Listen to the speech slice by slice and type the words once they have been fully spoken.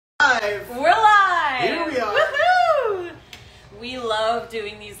live! We're live! Here we are! Woohoo! We love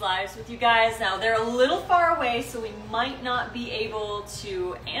doing these lives with you guys. Now, they're a little far away, so we might not be able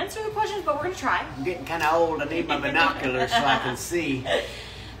to answer the questions, but we're going to try. I'm getting kind of old. I need my binoculars so I can see.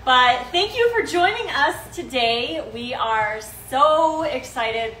 But thank you for joining us today. We are so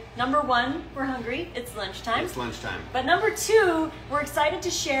excited. Number one, we're hungry. It's lunchtime. It's lunchtime. But number two, we're excited to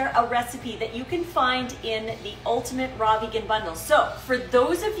share a recipe that you can find in the Ultimate Raw Vegan Bundle. So for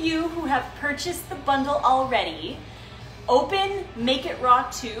those of you who have purchased the bundle already, open Make It Raw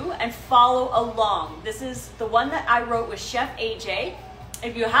 2 and follow along. This is the one that I wrote with Chef AJ.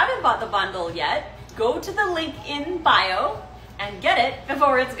 If you haven't bought the bundle yet, go to the link in bio and get it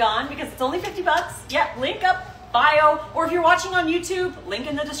before it's gone because it's only 50 bucks. Yep, link up, bio, or if you're watching on YouTube, link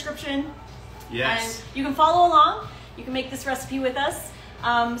in the description. Yes. And you can follow along. You can make this recipe with us.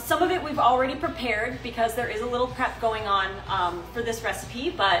 Some of it we've already prepared because there is a little prep going on for this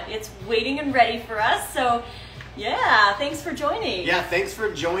recipe, but it's waiting and ready for us. So yeah, thanks for joining. Yeah, thanks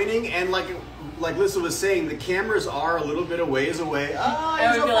for joining. And like Lissa was saying, the cameras are a little bit a ways away. Oh,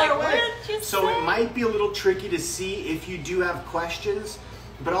 I so would be far like, away. what did you So say? it might be a little tricky to see if you do have questions,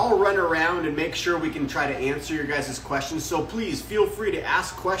 but I'll run around and make sure we can try to answer your guys' questions. So please feel free to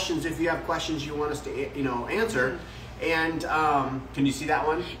ask questions if you have questions you want us to answer. And can you see that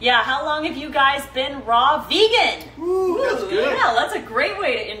one? Yeah, how long have you guys been raw vegan? Ooh, that's good. Yeah, that's a great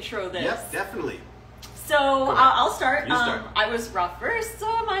way to intro this. Yep, definitely. So I'll start. You start. I was raw first, so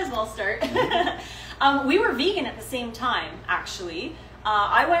I might as well start. We were vegan at the same time, actually.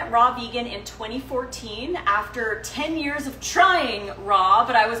 I went raw vegan in 2014 after 10 years of trying raw,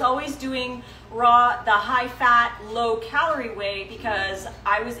 but I was always doing raw the high fat, low calorie way because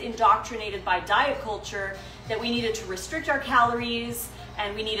I was indoctrinated by diet culture that we needed to restrict our calories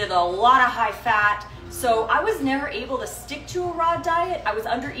and we needed a lot of high fat. So I was never able to stick to a raw diet. I was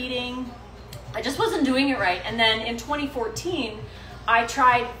under eating. I just wasn't doing it right. And then in 2014, I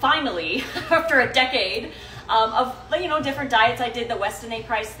tried finally, after a decade of different diets. I did the Weston A.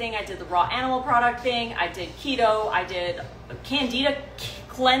 Price thing. I did the raw animal product thing. I did keto. I did candida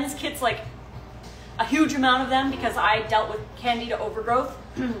cleanse kits, like a huge amount of them because I dealt with candida overgrowth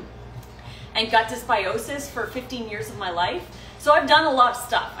and gut dysbiosis for 15 years of my life. So I've done a lot of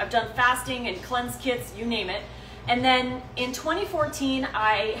stuff. I've done fasting and cleanse kits, you name it. And then in 2014,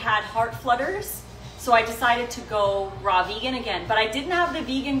 I had heart flutters, so I decided to go raw vegan again. But I didn't have the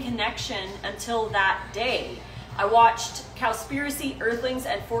vegan connection until that day. I watched Cowspiracy, Earthlings,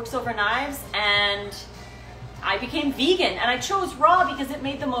 and Forks Over Knives, and I became vegan. And I chose raw because it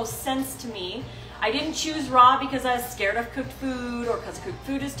made the most sense to me. I didn't choose raw because I was scared of cooked food or because cooked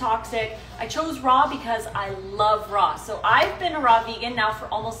food is toxic. I chose raw because I love raw. So I've been a raw vegan now for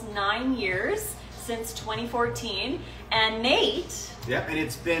almost 9 years. Since 2014, and Nate. Yep, and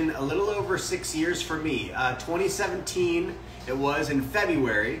it's been a little over 6 years for me. 2017, it was in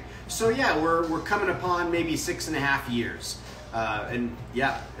February. So yeah, we're coming upon maybe 6.5 years. And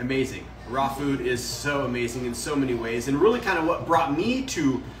yeah, amazing. Raw food is so amazing in so many ways. And really kind of what brought me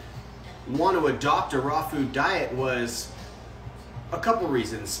to want to adopt a raw food diet was a couple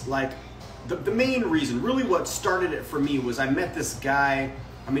reasons. Like the main reason, really what started it for me was I met this guy.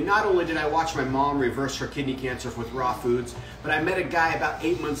 I mean, not only did I watch my mom reverse her kidney cancer with raw foods, but I met a guy about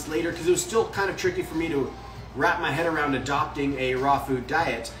 8 months later because it was still kind of tricky for me to wrap my head around adopting a raw food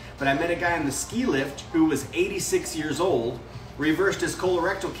diet. But I met a guy on the ski lift who was 86 years old, reversed his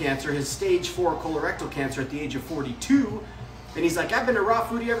colorectal cancer, his stage 4 colorectal cancer at the age of 42. And he's like, I've been a raw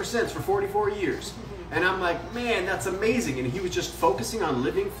foodie ever since for 44 years. And I'm like, man, that's amazing. And he was just focusing on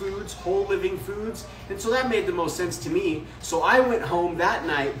living foods, whole living foods. And so that made the most sense to me. So I went home that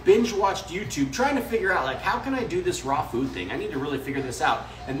night, binge watched YouTube, trying to figure out, like, how can I do this raw food thing? I need to really figure this out.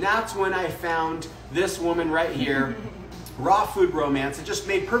 And that's when I found this woman right here, Raw Food Romance. It just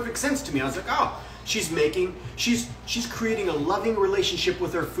made perfect sense to me. I was like, oh, she's creating a loving relationship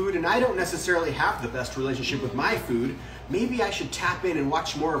with her food. And I don't necessarily have the best relationship with my food. Maybe I should tap in and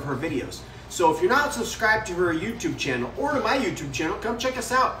watch more of her videos. So if you're not subscribed to her YouTube channel or to my YouTube channel, come check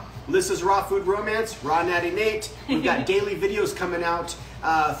us out. Lissa's Raw Food Romance, Raw Natty Nate. We've got daily videos coming out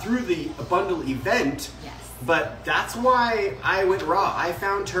through the bundle event. Yes. But that's why I went raw. I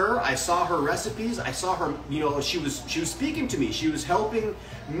found her, I saw her recipes, I saw her, she was speaking to me. She was helping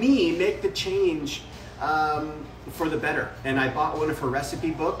me make the change for the better. And I bought one of her recipe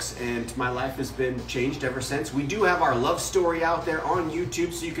books, and my life has been changed ever since. We do have our love story out there on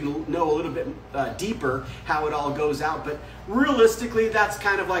YouTube, so you can know a little bit deeper how it all goes out. But realistically, that's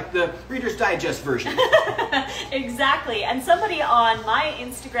kind of like the Reader's Digest version. Exactly. And somebody on my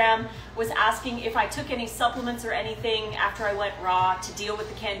Instagram was asking if I took any supplements or anything after I went raw to deal with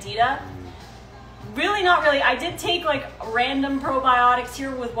the candida. Really, not really. I did take like random probiotics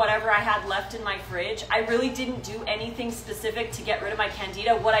here with whatever I had left in my fridge. I really didn't do anything specific to get rid of my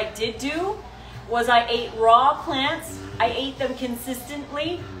candida. What I did do was I ate raw plants. I ate them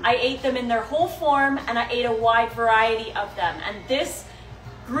consistently. I ate them in their whole form, and I ate a wide variety of them. And this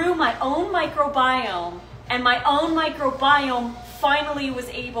grew my own microbiome, and my own microbiome finally was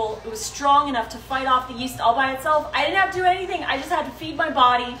able, it was strong enough to fight off the yeast all by itself. I didn't have to do anything. I just had to feed my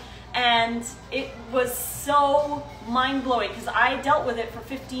body. And it was so mind-blowing because I dealt with it for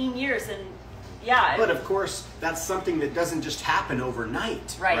 15 years, and yeah. But of course, that's something that doesn't just happen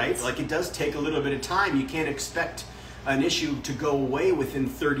overnight, right? Like, it does take a little bit of time. You can't expect an issue to go away within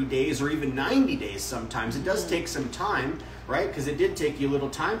 30 days or even 90 days sometimes. It does take some time, right? Because it did take you a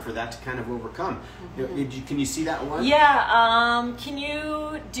little time for that to kind of overcome. Can you see that one? Yeah. Can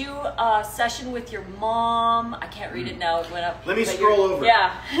you do a session with your mom? I can't read it now. It went up. Let me scroll over.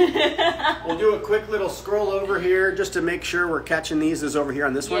 Yeah. We'll do a quick little scroll over here just to make sure we're catching these. Is over here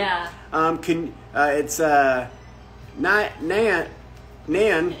on this one. Yeah. It's Nayan.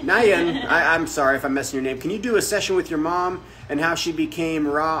 I'm sorry if I'm messing your name. Can you do a session with your mom and how she became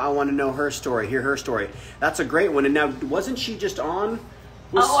raw? I want to know her story. Hear her story. That's a great one. And now, wasn't she just on?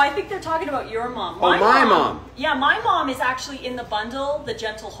 I think they're talking about your mom. My mom. Yeah, my mom is actually in the bundle, The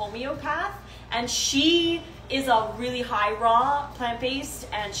Gentle Homeopath, and she is a really high raw plant-based,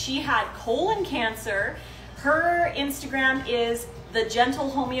 and she had colon cancer. Her Instagram is The Gentle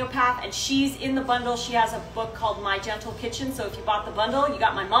Homeopath, and she's in the bundle. She has a book called My Gentle Kitchen, so if you bought the bundle, you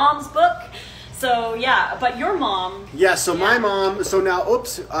got my mom's book. So yeah, but your mom. Yeah, so my mom, so now,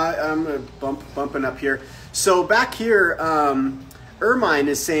 oops, I'm bumping up here. So back here, Ermine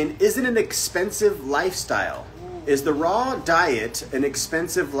is saying, is it an expensive lifestyle? Is the raw diet an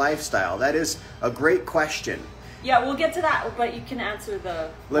expensive lifestyle? That is a great question. Yeah, we'll get to that, but you can answer the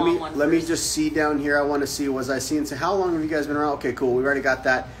long one Let me first. just see down here. I want to see, was I seeing, so how long have you guys been around? Okay, cool, we've already got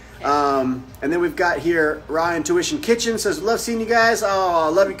that. Okay. And then we've got here, Raw Intuition Kitchen says, love seeing you guys. Oh, I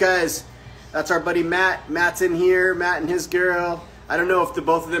love you guys. That's our buddy Matt. Matt's in here, Matt and his girl. I don't know if the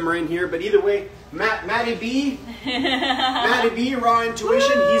both of them are in here, but either way, Matty B, Raw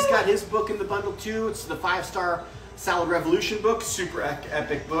Intuition, he's got his book in the bundle too. It's the 5-star Salad Revolution book, super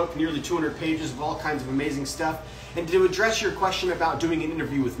epic book, nearly 200 pages of all kinds of amazing stuff. And to address your question about doing an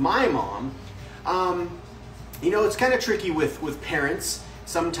interview with my mom, you know, it's kind of tricky with parents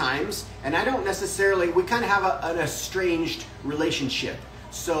sometimes, and I don't necessarily, we kind of have an estranged relationship.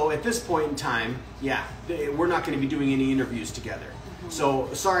 So at this point in time, yeah, we're not going to be doing any interviews together. So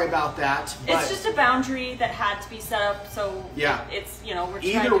sorry about that. But it's just a boundary that had to be set up. So yeah, it's, you know, we're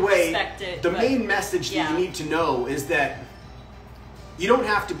trying either to way, respect it. The main message that you need to know is that you don't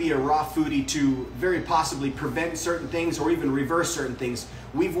have to be a raw foodie to very possibly prevent certain things or even reverse certain things.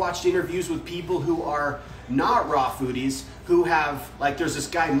 We've watched interviews with people who are not raw foodies who have, like, there's this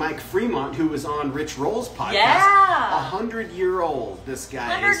guy Mike Fremont who was on Rich Roll's podcast. Yeah, 100-year-old. This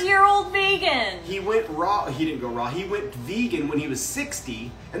guy 100-year-old vegan. He went raw. He didn't go raw. He went vegan when he was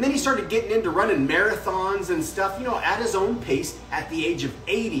 60, and then he started getting into running marathons and stuff, you know, at his own pace at the age of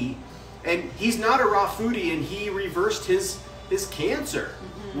 80. And he's not a raw foodie, and he reversed his cancer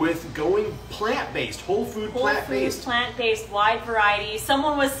with going plant-based, whole food plant-based. Plant-based, wide variety.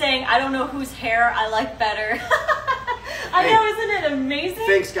 Someone was saying, I don't know whose hair I like better. I know, isn't it amazing?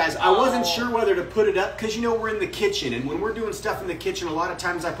 Thanks, guys. I wasn't sure whether to put it up because, you know, we're in the kitchen, and when we're doing stuff in the kitchen, a lot of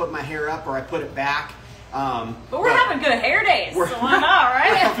times I put my hair up or I put it back. But we're having good hair days, so why not,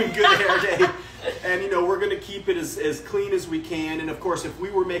 right? We're having good hair day. And, you know, we're going to keep it as clean as we can. And, of course, if we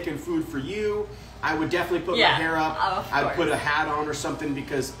were making food for you, I would definitely put my hair up. I'd put a hat on or something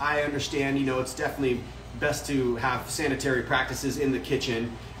because I understand, you know, it's definitely best to have sanitary practices in the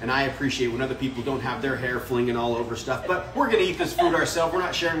kitchen. And I appreciate when other people don't have their hair flinging all over stuff. But we're going to eat this food ourselves. We're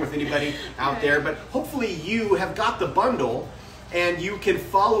not sharing with anybody out there. But hopefully you have got the bundle and you can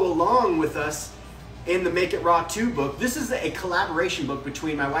follow along with us in the Make It Raw 2 book. This is a collaboration book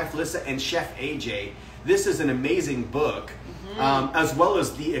between my wife Lissa and Chef AJ. This is an amazing book, as well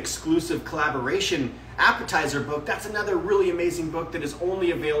as the exclusive collaboration Appetizer book, that's another really amazing book that is only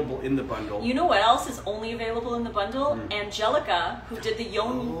available in the bundle. You know what else is only available in the bundle? Angelica, who did the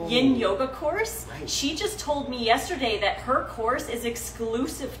Yin Yoga course, she just told me yesterday that her course is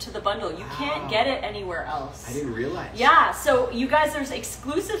exclusive to the bundle. You can't get it anywhere else. I didn't realize. Yeah, so you guys, there's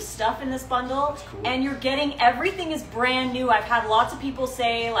exclusive stuff in this bundle, cool. and you're getting, everything is brand new. I've had lots of people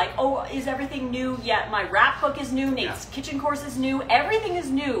say like, oh, is everything new? Yeah, my rap book is new, Nate's kitchen course is new, everything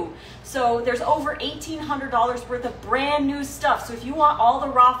is new. So there's over $1,800 worth of brand new stuff. So if you want all the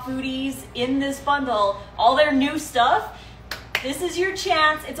raw foodies in this bundle, all their new stuff, this is your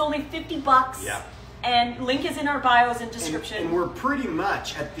chance. It's only $50. Yeah. And link is in our bios and description. And we're pretty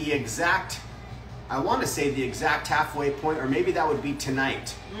much at the exact, I want to say the exact halfway point, or maybe that would be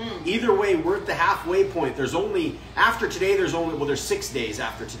tonight. Either way, we're at the halfway point. There's only, after today, there's 6 days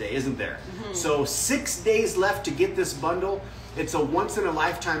after today, isn't there? So 6 days left to get this bundle. It's a once in a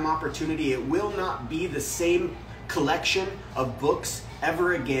lifetime opportunity. It will not be the same collection of books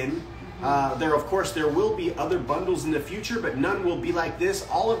ever again. Of course, there will be other bundles in the future, but none will be like this.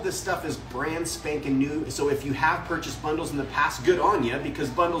 All of this stuff is brand spanking new. So if you have purchased bundles in the past, good on you, because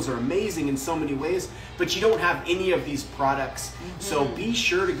bundles are amazing in so many ways, but you don't have any of these products. So be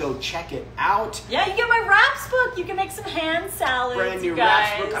sure to go check it out. Yeah, you get my wraps book. You can make some hand salads. Brand new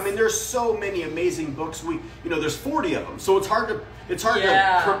wraps book. I mean, there's so many amazing books. There's 40 of them, so it's hard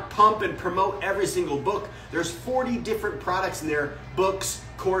to pump and promote every single book. There's 40 different products in there, books,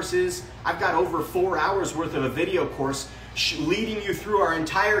 courses. I've got over 4 hours worth of a video course leading you through our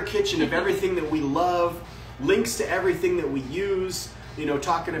entire kitchen of everything that we love, links to everything that we use,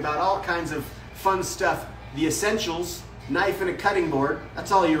 talking about all kinds of fun stuff, the essentials, knife and a cutting board,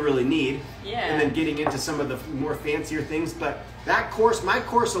 that's all you really need. Yeah. And then getting into some of the more fancier things. But that course, my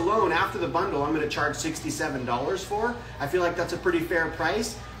course alone, after the bundle, I'm going to charge $67 for. I feel like that's a pretty fair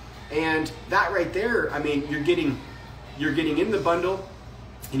price. And that right there, I mean, you're getting in the bundle,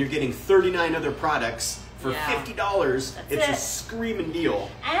 and you're getting 39 other products for $50. It's a screaming deal.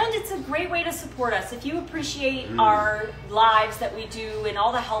 And it's a great way to support us. If you appreciate our lives that we do and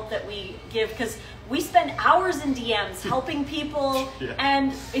all the help that we give, because we spend hours in DMs helping people,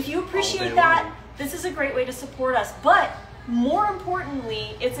 and if you appreciate that, this is a great way to support us. But more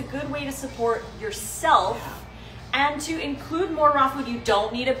importantly, it's a good way to support yourself. And to include more raw food. You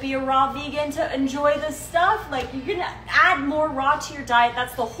don't need to be a raw vegan to enjoy this stuff. Like, you can add more raw to your diet.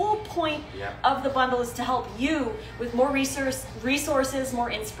 That's the whole point of the bundle, is to help you with more resources,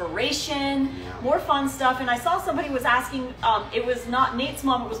 more inspiration, more fun stuff. And I saw somebody was asking, it was not Nate's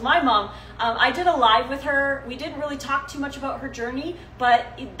mom, it was my mom. I did a live with her. We didn't really talk too much about her journey, but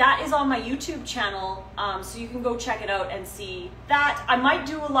that is on my YouTube channel, so you can go check it out and see that. I might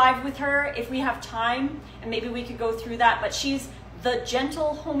do a live with her if we have time, and maybe we could go through that, but she's the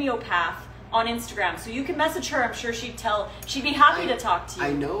Gentle Homeopath on Instagram, so you can message her. I'm sure she'd be happy to talk to you.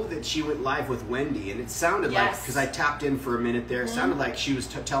 I know that she went live with Wendy, and it sounded like, because I tapped in for a minute there, it sounded like she was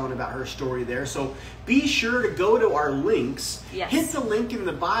telling about her story there. So be sure to go to our links, hit the link in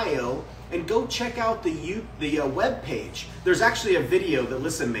the bio, and go check out the web page. There's actually a video that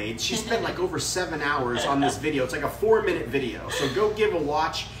Lissa made. She spent like over 7 hours on this video. It's like a 4-minute video, so go give a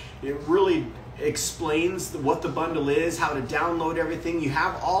watch. It really explains what the bundle is, how to download everything. You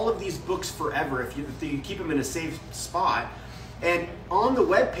have all of these books forever if you keep them in a safe spot. And on the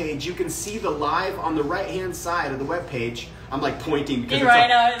web page, you can see the live on the right-hand side of the web page. I'm like pointing because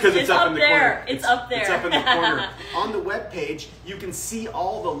it's up in the corner. It's up there. It's up in the corner. On the web page, you can see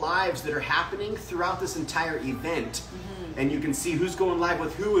all the lives that are happening throughout this entire event. And you can see who's going live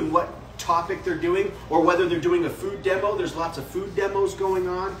with who and what topic they're doing, or whether they're doing a food demo. There's lots of food demos going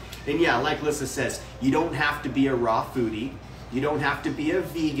on. And yeah, like Lissa says, you don't have to be a raw foodie. You don't have to be a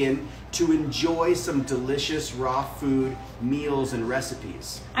vegan to enjoy some delicious raw food meals and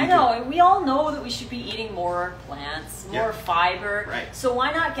recipes. I know, we all know that we should be eating more plants, more fiber. Right. So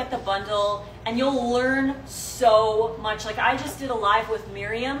why not get the bundle, and you'll learn so much. Like, I just did a live with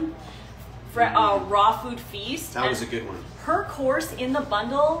Miriam for Raw Food Feast. That was a good one. Her course in the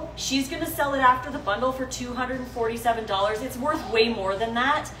bundle, she's going to sell it after the bundle for $247. It's worth way more than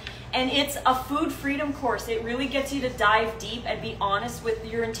that. And it's a food freedom course. It really gets you to dive deep and be honest with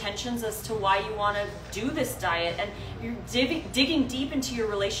your intentions as to why you want to do this diet. And you're digging deep into your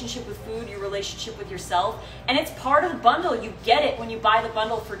relationship with food, your relationship with yourself. And it's part of the bundle. You get it when you buy the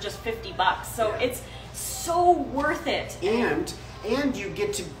bundle for just $50. So it's so worth it. And you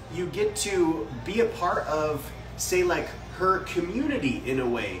get to be a part of, say, like, her community in a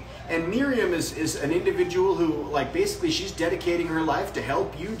way. And Miriam is an individual who, like, basically she's dedicating her life to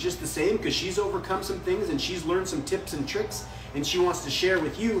help you just the same, because she's overcome some things and she's learned some tips and tricks. and she wants to share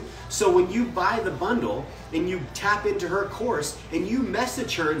with you. So when you buy the bundle and you tap into her course and you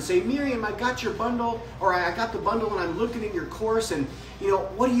message her and say, Miriam, I got your bundle, or I got the bundle and I'm looking at your course, and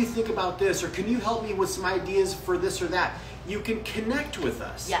what do you think about this? Or can you help me with some ideas for this or that? You can connect with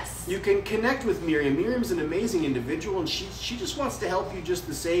us. Yes. You can connect with Miriam. Miriam's an amazing individual, and she just wants to help you just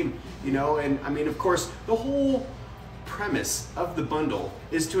the same, And I mean, of course, the whole premise of the bundle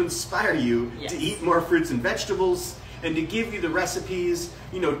is to inspire you to eat more fruits and vegetables, and to give you the recipes,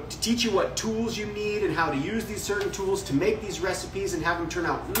 to teach you what tools you need and how to use these certain tools to make these recipes and have them turn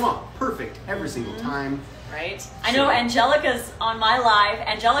out perfect every single time. Right. I know Angelica's on my live.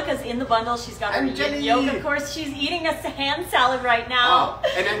 Angelica's in the bundle. She's got her yoga course. She's eating a hand salad right now.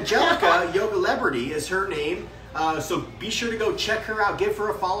 And Angelica, Yoga Celebrity is her name. So be sure to go check her out. Give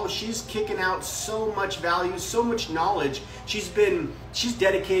her a follow. She's kicking out so much value, so much knowledge. She's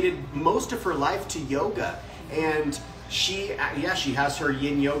dedicated most of her life to yoga. And she has her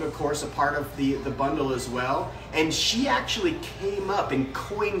yin yoga course, a part of the bundle as well. And she actually came up and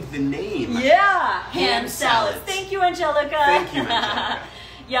coined the name. Yeah, hand salads. Thank you, Angelica. Thank you, Angelica.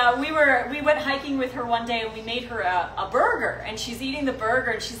 Yeah, we went hiking with her one day and we made her a burger, and she's eating the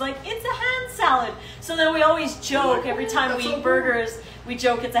burger and she's like, it's a hand salad. So then we always joke every time we eat burgers, we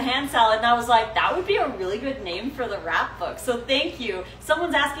joke it's a hand salad, and I was like, that would be a really good name for the wrap book. So thank you.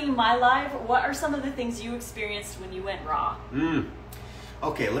 Someone's asking in my live, what are some of the things you experienced when you went raw?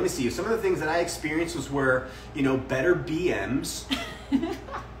 Okay, let me see. Some of the things that I experienced were better BMs,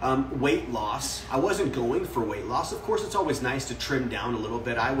 weight loss. I wasn't going for weight loss. Of course, it's always nice to trim down a little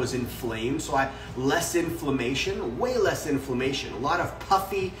bit. I was inflamed, so less inflammation, way less inflammation. A lot of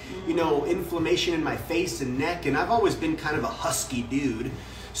puffy, inflammation in my face and neck, and I've always been kind of a husky dude.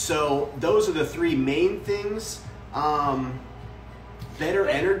 So those are the three main things. Better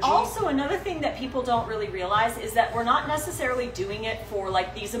energy. Also, another thing that people don't really realize is that we're not necessarily doing it for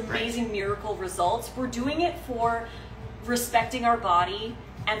like these amazing miracle results. We're doing it for respecting our body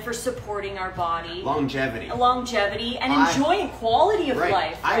and for supporting our body. Longevity and enjoying quality of life.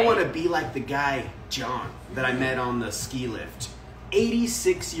 Right? I want to be like the guy, John, that I met on the ski lift.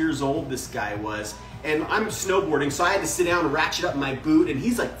 86 years old this guy was, and I'm snowboarding, so I had to sit down and ratchet up my boot, and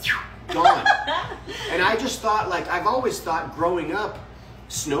he's like, gone. And I just thought, I've always thought growing up,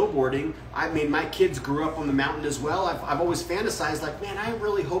 snowboarding, I mean, my kids grew up on the mountain as well. I've always fantasized, man, I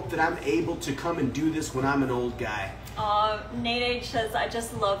really hope that I'm able to come and do this when I'm an old guy. Nate H says, I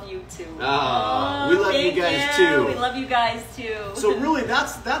just love you too. We love you guys too. We love you guys too. So really,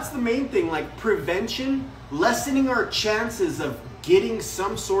 that's the main thing, prevention, lessening our chances of getting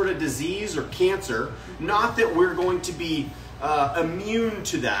some sort of disease or cancer. Not that we're going to be immune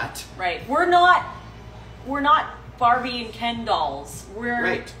to that. Right. We're not Barbie and Ken dolls.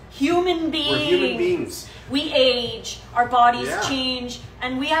 We're human beings. We're human beings. We age, our bodies change,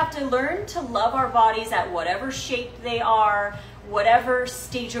 and we have to learn to love our bodies at whatever shape they are, whatever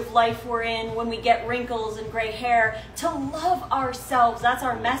stage of life we're in, when we get wrinkles and gray hair, to love ourselves. That's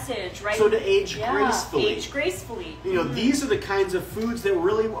our message, right? So to age gracefully. Age gracefully. These are the kinds of foods that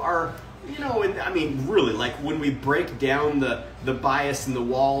really are, and I mean, really, when we break down the bias and the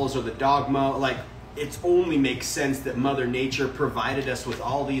walls or the dogma, it only makes sense that Mother Nature provided us with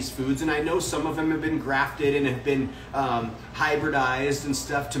all these foods. And I know some of them have been grafted and have been hybridized and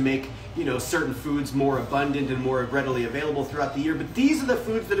stuff to make, certain foods more abundant and more readily available throughout the year. But these are the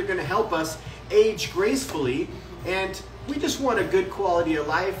foods that are going to help us age gracefully. And we just want a good quality of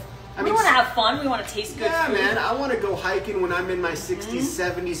life. We want to have fun. We want to taste good food. Yeah, man. I want to go hiking when I'm in my 60s,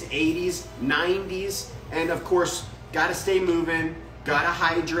 70s, 80s, 90s. And, of course, got to stay moving, got to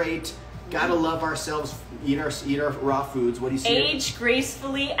hydrate, got to love ourselves, eat our raw foods. What do you see? Age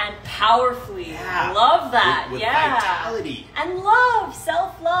gracefully and powerfully. Yeah. I love that. With vitality. And love,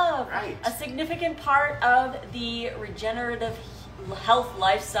 self-love. Right. A significant part of the regenerative health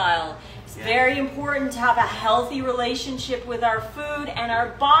lifestyle. It's very important to have a healthy relationship with our food and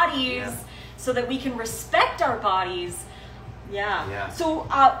our bodies so that we can respect our bodies. Yeah. So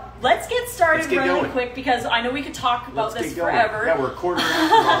let's get started really quick, because I know we could talk about this forever. Yeah, we're a quarter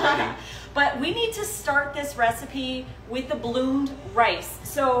already. But we need to start this recipe with the bloomed rice.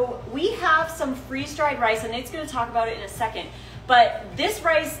 So we have some freeze-dried rice, and Nate's going to talk about it in a second. But this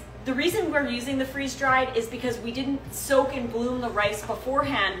rice, the reason we're using the freeze-dried is because we didn't soak and bloom the rice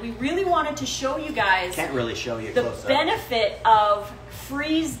beforehand. We really wanted to show you guys Can't really show you the close benefit of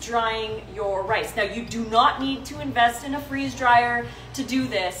freeze-drying your rice. Now, you do not need to invest in a freeze dryer to do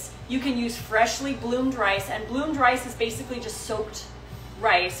this. You can use freshly bloomed rice, and bloomed rice is basically just soaked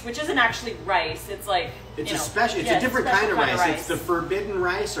rice, which isn't actually rice. It's like, it's a different kind of rice. It's the forbidden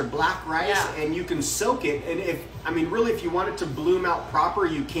rice or black rice, and you can soak it. And if you want it to bloom out proper,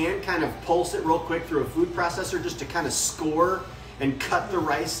 you can kind of pulse it real quick through a food processor just to kind of score and cut the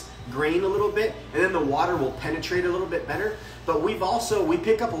rice grain a little bit, and then the water will penetrate a little bit better. But we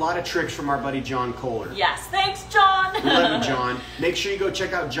pick up a lot of tricks from our buddy John Kohler. Yes, thanks, John. We love you, John. Make sure you go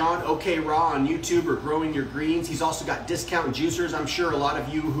check out John OK Raw on YouTube or Growing Your Greens. He's also got discount juicers. I'm sure a lot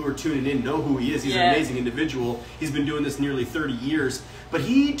of you who are tuning in know who he is. He's an amazing individual. He's been doing this nearly 30 years. But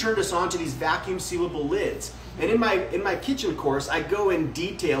he turned us on to these vacuum sealable lids. And in my kitchen course, I go in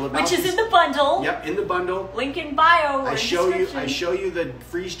detail about which is in the bundle. Yep, in the bundle. Link in bio. I show you the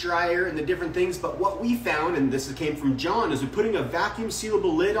freeze dryer and the different things. But what we found, and this came from John, is putting a vacuum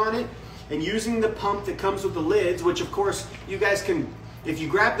sealable lid on it and using the pump that comes with the lids, which of course you guys can. If you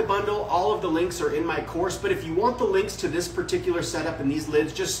grab the bundle, all of the links are in my course. But if you want the links to this particular setup and these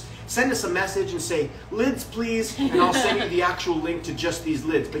lids, just send us a message and say, lids please, and I'll send you the actual link to just these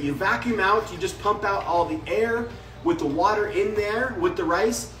lids. But you vacuum out, you just pump out all the air with the water in there with the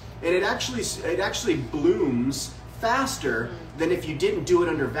rice, and it actually blooms faster than if you didn't do it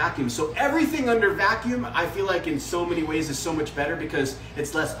under vacuum. So everything under vacuum, I feel like in so many ways is so much better because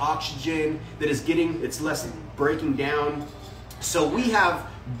it's less oxygen it's less breaking down. So we have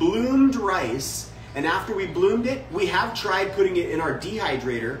bloomed rice, and after we bloomed it, we have tried putting it in our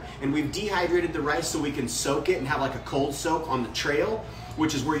dehydrator, and we've dehydrated the rice so we can soak it and have like a cold soak on the trail,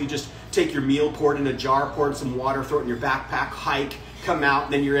 which is where you just take your meal, pour it in a jar, pour in some water, throw it in your backpack, hike, come out,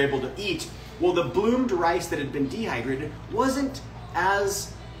 and then you're able to eat. Well, the bloomed rice that had been dehydrated wasn't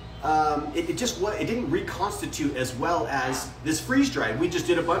as it didn't reconstitute as well as this freeze dried. We just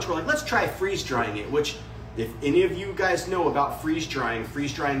did a bunch. We're like, let's try freeze drying it, which if any of you guys know about freeze drying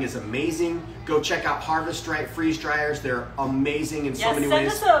is amazing. Go check out Harvest Right freeze dryers. They're amazing in so many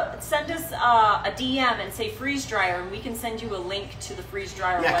ways. Send us a DM and say freeze dryer, and we can send you a link to the freeze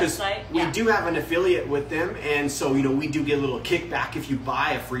dryer website. We do have an affiliate with them, and so we do get a little kickback if you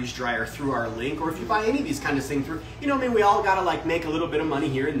buy a freeze dryer through our link, or if you buy any of these kind of things through. We all gotta like make a little bit of money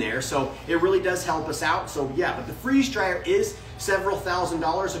here and there, so it really does help us out. So yeah, but the freeze dryer is several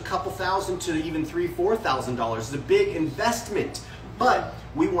 $1,000s, a couple thousand to even $3,000-$4,000. It's a big investment, but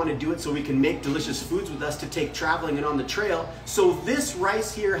we want to do it so we can make delicious foods with us to take traveling and on the trail. So this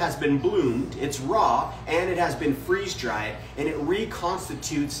rice here has been bloomed, it's raw, and it has been freeze dried, and it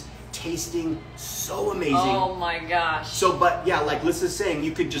reconstitutes tasting so amazing. Oh my gosh. So, but yeah, like Lissa's saying,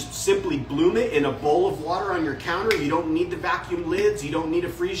 you could just simply bloom it in a bowl of water on your counter. You don't need the vacuum lids. You don't need a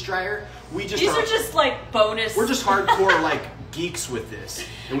freeze dryer. These are just like bonus. We're just hardcore like geeks with this,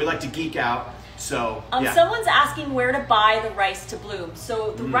 and we like to geek out. So yeah. Someone's asking where to buy the rice to bloom.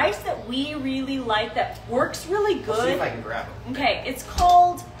 So the rice that we really like that works really good. Let's see if I can grab it. Okay, it's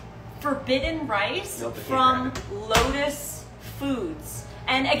called Forbidden Rice from Lotus Foods.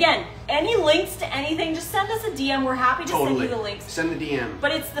 And again, any links to anything, just send us a DM. We're happy to send you the links. Send the DM.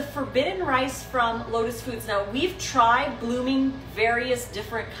 But it's the Forbidden Rice from Lotus Foods. Now, we've tried blooming various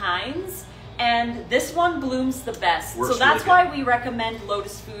different kinds, and this one blooms the best. So that's why we recommend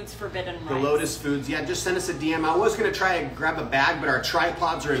Lotus Foods Forbidden Rice. The Lotus Foods, yeah, just send us a DM. I was going to try and grab a bag, but our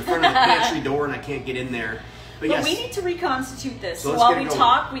tripods are in front of the pantry door, and I can't get in there. But yes, we need to reconstitute this. So while we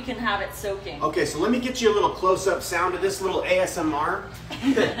talk, we can have it soaking. Okay, so let me get you a little close-up sound of this little ASMR.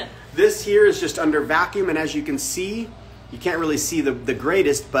 This here is just under vacuum, and as you can see, you can't really see the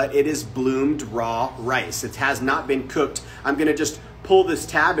greatest, but it is bloomed raw rice. It has not been cooked. I'm going to just pull this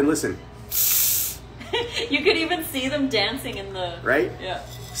tab and listen. You could even see them dancing in the... Right? Yeah.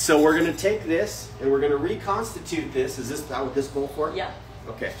 So we're going to take this, and we're going to reconstitute this. Is this what this bowl for? Yeah.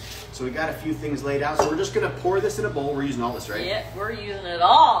 Okay, so we got a few things laid out. So we're just going to pour this in a bowl. We're using all this, right? Yeah, we're using it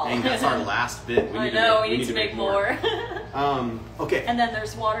all. Dang, that's our last bit. We need to make more. Okay. And then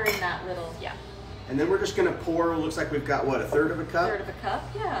there's water in that little, And then we're just going to pour, looks like we've got, what, a third of a cup? A third of a cup,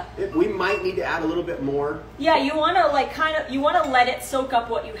 yeah. We might need to add a little bit more. Yeah, you want to you want to let it soak up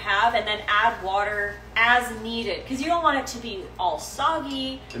what you have and then add water as needed. Because you don't want it to be all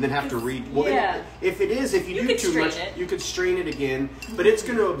soggy. And then have to if you do too much, you could strain it again. But it's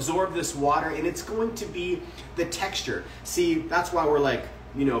going to absorb this water, and it's going to be the texture. See, that's why we're like,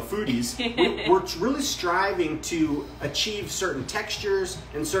 foodies. We're really striving to achieve certain textures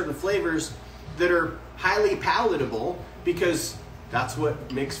and certain flavors that are highly palatable, because that's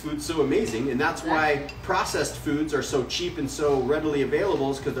what makes food so amazing, and that's why processed foods are so cheap and so readily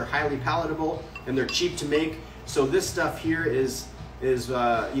available, is because they're highly palatable and they're cheap to make. So this stuff here is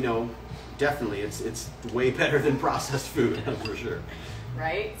definitely it's way better than processed food, that's for sure.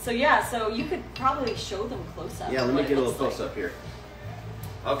 Right. So yeah, so you could probably show them close up. Yeah, let me get a little close up here.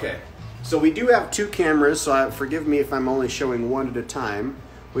 Okay, so we do have 2 cameras, so forgive me if I'm only showing one at a time.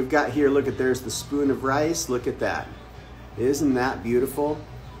 We've got here, look at, there's the spoon of rice. Look at that. Isn't that beautiful?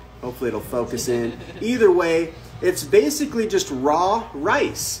 Hopefully it'll focus in. Either way, it's basically just raw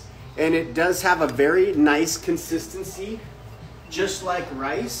rice. And it does have a very nice consistency, just like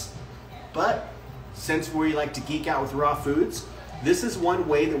rice. But since we like to geek out with raw foods, this is one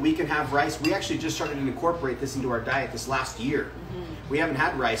way that we can have rice. We actually just started to incorporate this into our diet this last year. Mm-hmm. We haven't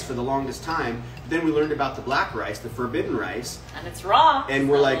had rice for the longest time. Then we learned about the black rice, the forbidden rice. And it's raw. And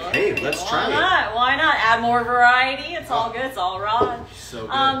we're like, hey, let's try it. Why not? Add more variety. It's all good. It's all raw. So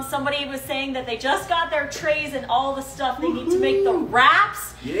good. Somebody was saying that they just got their trays and all the stuff they need to make the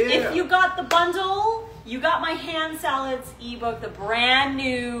wraps. Yeah. If you got the bundle, you got my hand salads ebook, the brand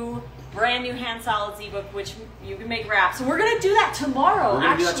new hand salads ebook, which you can make wraps. And we're going to do that tomorrow. We're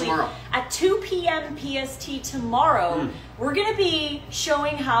going to do that tomorrow. At 2 p.m. PST tomorrow, we're going to be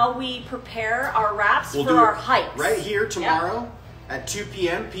showing how we prepare our wraps for our hikes. Right here tomorrow at 2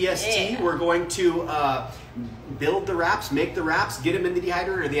 p.m. PST. Yeah. We're going to build the wraps, make the wraps, get them in the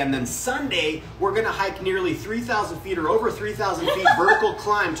dehydrator, and then Sunday, we're going to hike nearly 3,000 feet or over 3,000 feet vertical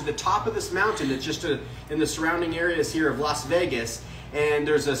climb to the top of this mountain that's just in the surrounding areas here of Las Vegas. And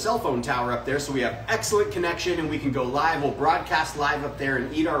there's a cell phone tower up there, so we have excellent connection and we can go live. We'll broadcast live up there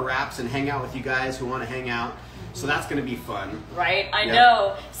and eat our wraps and hang out with you guys who want to hang out. So that's going to be fun. Right, I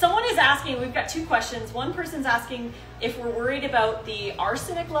know. Someone is asking, we've got 2 questions. One person's asking if we're worried about the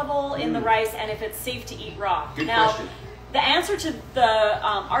arsenic level in the rice and if it's safe to eat raw. Good question. The answer to the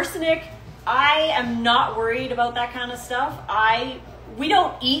arsenic, I am not worried about that kind of stuff. We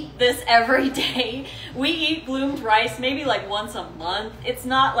don't eat this every day. We eat bloomed rice maybe like once a month. It's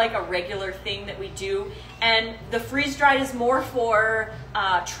not like a regular thing that we do. And the freeze-dried is more for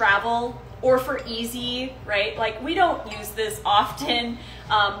travel or for easy, right? Like we don't use this often.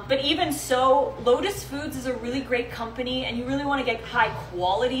 But even so, Lotus Foods is a really great company and you really want to get high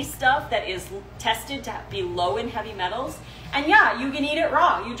quality stuff that is tested to be low in heavy metals. And yeah, you can eat it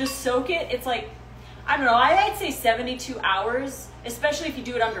raw. You just soak it. It's like, I don't know, I'd say 72 hours, especially if you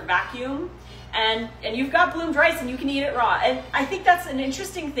do it under vacuum. And you've got bloomed rice and you can eat it raw. And I think that's an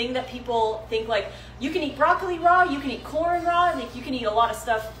interesting thing that people think, like, you can eat broccoli raw, you can eat corn raw, like you can eat a lot of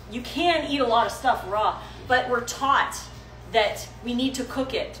stuff. You can eat a lot of stuff raw, but we're taught that we need to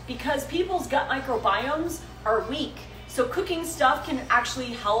cook it because people's gut microbiomes are weak. So cooking stuff can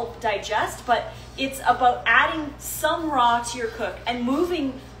actually help digest, but it's about adding some raw to your cook and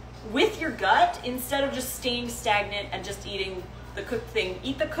moving with your gut instead of just staying stagnant and just eating the cooked thing.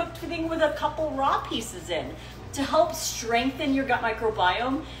 Eat the cooked thing with a couple raw pieces in to help strengthen your gut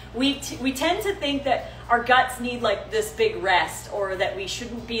microbiome. We tend to think that our guts need like this big rest, or that we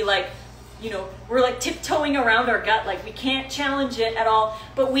shouldn't be like, you know, we're like tiptoeing around our gut, like we can't challenge it at all.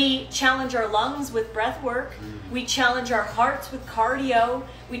 But we challenge our lungs with breath work. We challenge our hearts with cardio.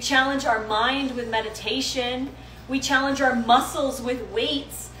 We challenge our mind with meditation. We challenge our muscles with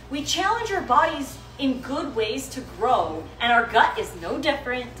weights. We challenge our bodies in good ways to grow, and our gut is no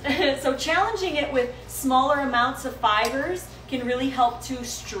different. So challenging it with smaller amounts of fibers can really help to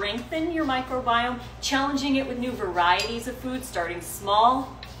strengthen your microbiome. Challenging it with new varieties of food, starting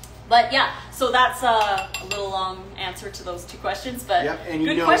small. But yeah, so that's a little long answer to those 2 questions, but and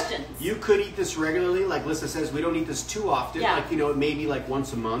good questions. You could eat this regularly, like Lissa says. We don't eat this too often, like, you know, maybe like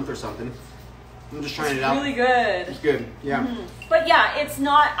once a month or something. I'm just trying it out. It's really good. It's good, yeah. Mm-hmm. But yeah, it's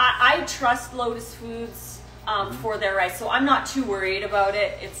not, I trust Lotus Foods for their rice, so I'm not too worried about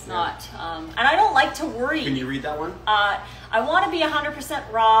it. It's not, and I don't like to worry. Can you read that one? I want to be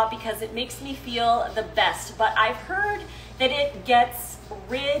 100% raw because it makes me feel the best, but I've heard that it gets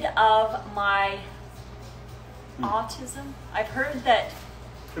rid of my autism. I've heard that.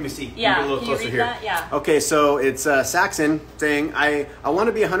 Let me see. Yeah, a little can closer you read here. that? Yeah. Okay, so it's Saxon saying, I want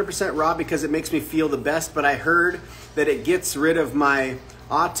to be 100% raw because it makes me feel the best, but I heard that it gets rid of my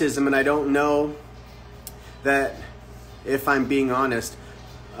autism, and I don't know that if I'm being honest.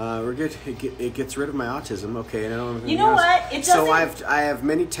 We're good. It gets rid of my autism. Okay, and I don't know. You know what? It doesn't. So I have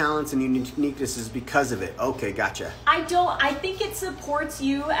many talents and uniquenesses because of it. Okay, gotcha. I think it supports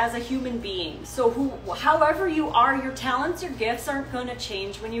you as a human being. So however you are, your talents, your gifts aren't going to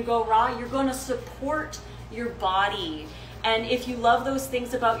change when you go raw. You're going to support your body. And if you love those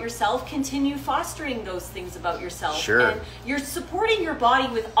things about yourself, continue fostering those things about yourself. Sure. And you're supporting your body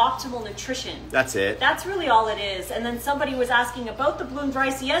with optimal nutrition. That's it. That's really all it is. And then somebody was asking about the bloomed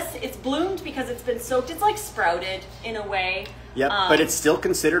rice. Yes, it's bloomed because it's been soaked. It's like sprouted in a way. Yep, but it's still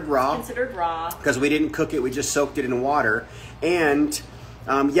considered raw. Considered raw. Because we didn't cook it, we just soaked it in water. And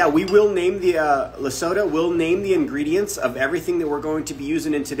Yeah, we will name the, Lissa will name the ingredients of everything that we're going to be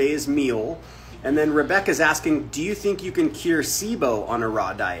using in today's meal. And then Rebecca's asking, do you think you can cure SIBO on a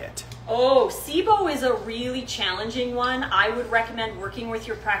raw diet? Oh, SIBO is a really challenging one. I would recommend working with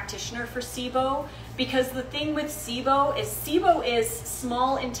your practitioner for SIBO, because the thing with SIBO is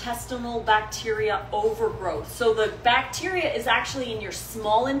small intestinal bacteria overgrowth. So the bacteria is actually in your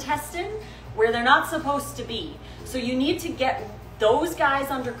small intestine where they're not supposed to be. So you need to get those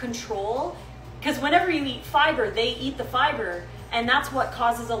guys under control, because whenever you eat fiber, they eat the fiber, and that's what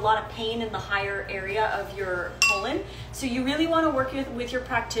causes a lot of pain in the higher area of your colon. So you really want to work with your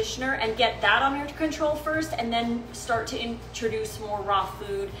practitioner and get that under control first, and then start to introduce more raw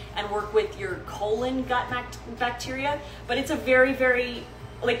food and work with your colon gut bacteria. But it's a very, very,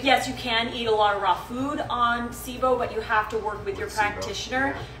 like, yes, you can eat a lot of raw food on SIBO, but you have to work with your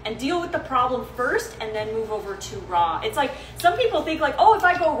practitioner and deal with the problem first and then move over to raw. It's like, some people think like, oh, if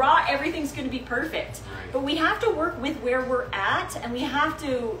I go raw, everything's going to be perfect. Right. But we have to work with where we're at, and we have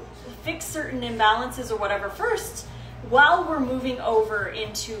to fix certain imbalances or whatever first while we're moving over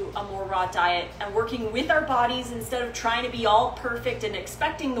into a more raw diet and working with our bodies instead of trying to be all perfect and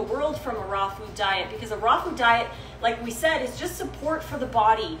expecting the world from a raw food diet. Because a raw food diet, like we said, is just support for the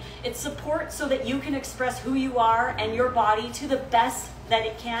body. It's support so that you can express who you are and your body to the best that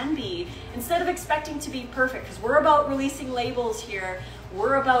it can be, instead of expecting to be perfect. Because we're about releasing labels here.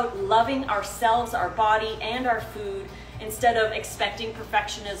 We're about loving ourselves, our body, and our food, instead of expecting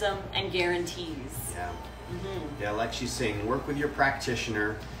perfectionism and guarantees. Yeah. Yeah, like she's saying, work with your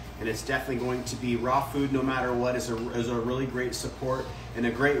practitioner, and it's definitely going to be raw food no matter what is a really great support and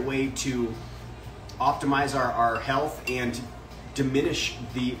a great way to optimize our health and diminish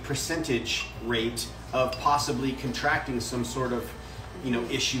the percentage rate of possibly contracting some sort of, you know,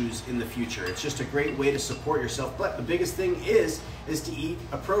 issues in the future. It's just a great way to support yourself. But the biggest thing is to eat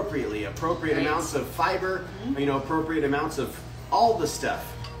appropriately, appropriate amounts of fiber, you know, appropriate amounts of all the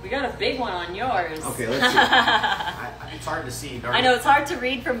stuff. We got a big one on yours. Okay, let's see. It's hard to see. I know, it's hard to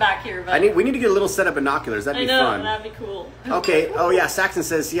read from back here, but we need to get a little set of binoculars. That'd be fun. That'd be cool. Okay. Oh yeah, Saxon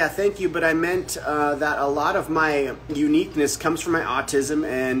says, yeah, thank you, but I meant that a lot of my uniqueness comes from my autism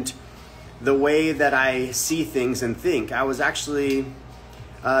and the way that I see things and think. I was actually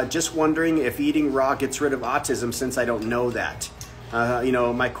just wondering if eating raw gets rid of autism, since I don't know that. You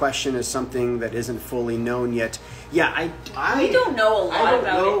know, my question is something that isn't fully known yet. Yeah, we don't know a lot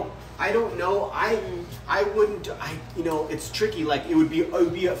about it. I don't know. I wouldn't. You know, it's tricky. Like it would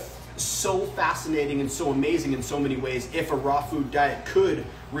be so fascinating and so amazing in so many ways if a raw food diet could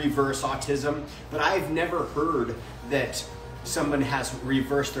reverse autism. But I've never heard that someone has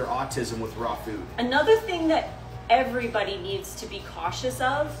reversed their autism with raw food. Another thing that everybody needs to be cautious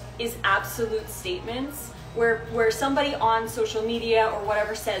of is absolute statements, where somebody on social media or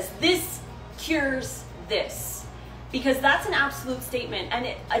whatever says, this cures this. Because that's an absolute statement, and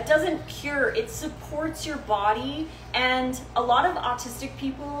it doesn't cure, it supports your body. And a lot of autistic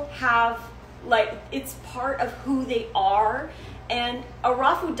people have, like, it's part of who they are. And a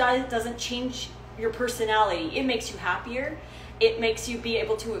raw food diet doesn't change your personality. It makes you happier. It makes you be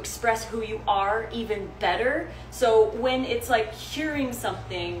able to express who you are even better. So when it's like curing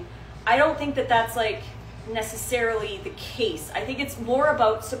something, I don't think that that's like necessarily the case. I think it's more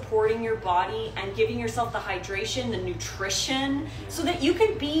about supporting your body and giving yourself the hydration, the nutrition, so that you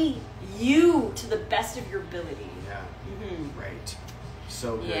can be you to the best of your ability. Yeah. Right.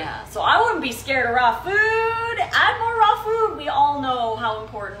 So good. Yeah. So I wouldn't be scared of raw food. Add more raw food. We all know how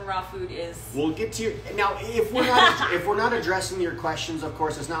important raw food is. We'll get to now. If we're not addressing your questions, of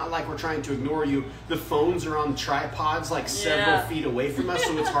course, it's not like we're trying to ignore you. The phones are on tripods like several feet away from us,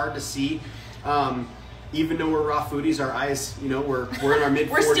 so it's hard to see. Even though we're raw foodies, our eyes, you know, we're in our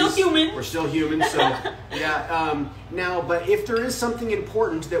mid-40s. We're still human. We're still human, so yeah. Now, but if there is something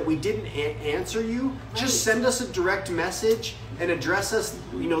important that we didn't answer you, just send us a direct message and address us,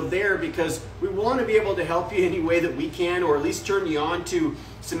 you know, there, because we want to be able to help you any way that we can, or at least turn you on to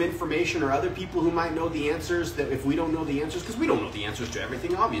some information or other people who might know the answers, that if we don't know the answers, because we don't know the answers to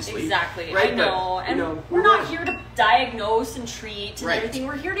everything, obviously. Exactly, right? I know. But, and you know, we're not here to diagnose and treat and everything.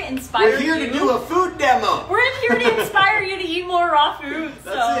 We're here to inspire you. We're here to do a food demo. We're here to inspire you to eat more raw foods.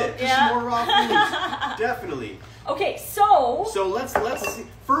 That's it. Just more raw foods. Definitely. Okay, so let's see.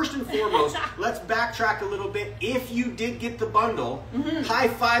 First and foremost, let's backtrack a little bit. If you did get the bundle, high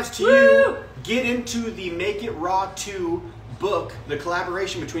fives to you. Get into the Make It Raw 2 book, the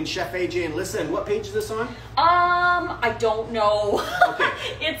collaboration between Chef AJ and Lissa. And what page is this on? I don't know. Okay.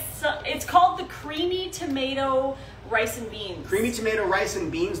 It's called the Creamy Tomato Rice and Beans. Creamy Tomato Rice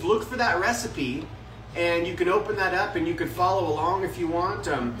and Beans. Look for that recipe. and you can open that up and you can follow along if you want.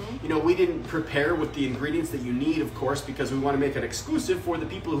 You know, we didn't prepare with the ingredients that you need, of course, because we want to make it exclusive for the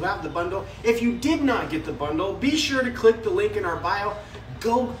people who have the bundle. If you did not get the bundle, be sure to click the link in our bio.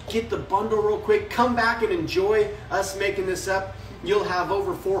 Go get the bundle real quick. Come back and enjoy us making this up. You'll have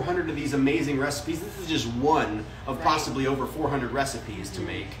over 400 of these amazing recipes. This is just one of possibly over 400 recipes to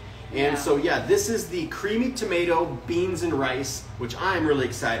make. And so, yeah, this is the creamy tomato, beans, and rice, which I'm really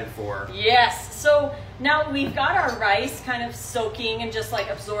excited for. Yes. So now we've got our rice kind of soaking and just like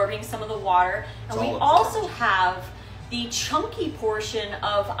absorbing some of the water. And we also have the chunky portion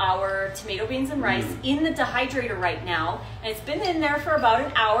of our tomato, beans, and rice in the dehydrator right now. And it's been in there for about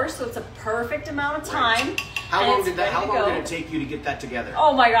an hour, so it's a perfect amount of time. How long did it take you to get that together?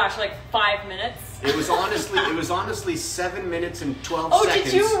 Oh my gosh, like 5 minutes. It was honestly 7 minutes and 12 seconds. Oh,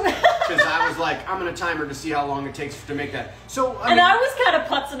 did you? Because I was like, I'm gonna timer to see how long it takes to make that. So I was kind of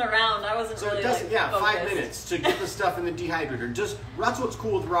putzing around. I wasn't really. So it doesn't. Yeah, 5 minutes to get the stuff in the dehydrator. That's what's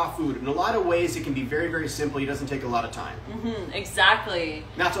cool with raw food. In a lot of ways, it can be very, very simple. It doesn't take a lot of time. Exactly. And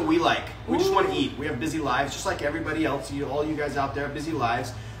that's what we like. We just want to eat. We have busy lives, just like everybody else. All you guys out there have busy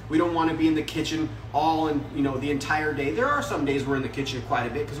lives. We don't want to be in the kitchen the entire day. There are some days we're in the kitchen quite a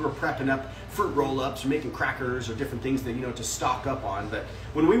bit because we're prepping up fruit roll-ups or making crackers or different things that to stock up on. But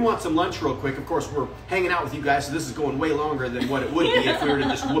when we want some lunch real quick, of course we're hanging out with you guys, so this is going way longer than what it would be if we were to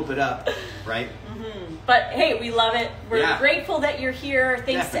just whoop it up, right? But hey, we love it. We're grateful that you're here.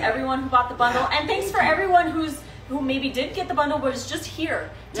 Thanks to everyone who bought the bundle, and thanks for everyone who maybe did get the bundle but is just here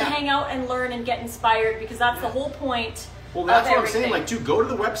to hang out and learn and get inspired, because that's the whole point. Well, that's what I'm saying. Like, go to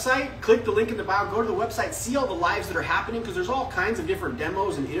the website, click the link in the bio, go to the website, see all the lives that are happening, because there's all kinds of different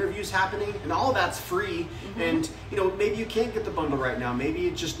demos and interviews happening, and all of that's free. And maybe you can't get the bundle right now. Maybe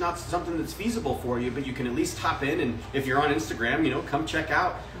it's just not something that's feasible for you, but you can at least hop in, and if you're on Instagram, come check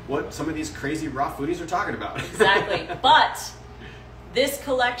out what some of these crazy raw foodies are talking about. Exactly. But this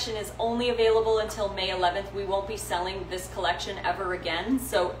collection is only available until May 11th. We won't be selling this collection ever again.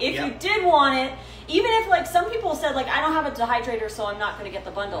 So if you did want it, even if like some people said like, I don't have a dehydrator, so I'm not going to get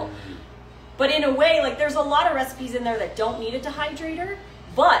the bundle. But in a way, like there's a lot of recipes in there that don't need a dehydrator.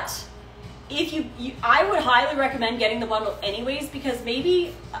 But if I would highly recommend getting the bundle anyways, because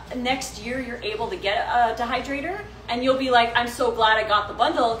maybe next year you're able to get a dehydrator and you'll be like, I'm so glad I got the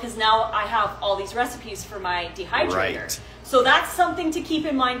bundle because now I have all these recipes for my dehydrator. Right. So that's something to keep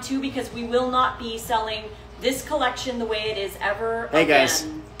in mind too, because we will not be selling this collection the way it is ever again. Hey guys,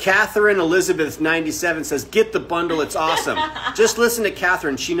 Catherine Elizabeth 97 says, get the bundle, it's awesome. Just listen to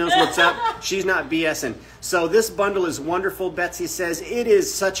Catherine, she knows what's up. She's not BSing. So this bundle is wonderful. Betsy says, it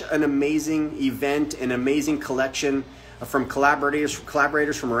is such an amazing event, an amazing collection from collaborators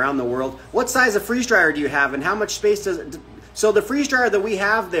from around the world. What size of freeze dryer do you have, and how much space does it? So the freeze dryer that we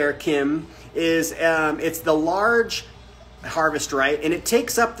have there, Kim, is it's the large Harvest, right? And it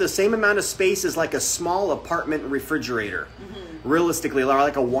takes up the same amount of space as like a small apartment refrigerator. Realistically,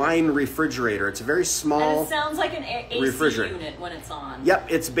 like a wine refrigerator. It's a very small. And it sounds like an AC unit when it's on.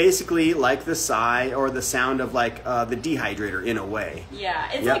 Yep, it's basically like the sigh or the sound of like the dehydrator in a way. Yeah,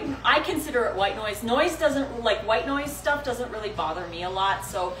 it's like, I consider it white noise. White noise stuff doesn't really bother me a lot.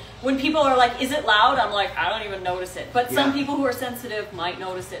 So when people are like, is it loud? I'm like, I don't even notice it. But some people who are sensitive might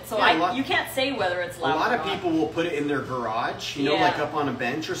notice it. So you can't say whether it's loud or not. A lot of people will put it in their garage, like up on a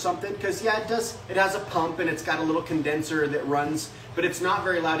bench or something. Because it has a pump and it's got a little condenser that runs, but it's not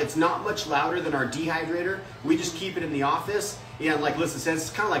very loud. It's not much louder than our dehydrator. We just keep it in the office. Like Lissa says, it's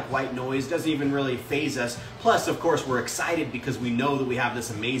kind of like white noise. Doesn't even really faze us. Plus, of course, we're excited because we know that we have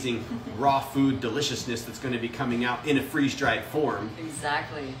this amazing raw food deliciousness that's going to be coming out in a freeze-dried form.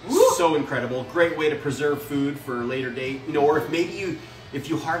 Exactly. So incredible. Great way to preserve food for a later date. Or if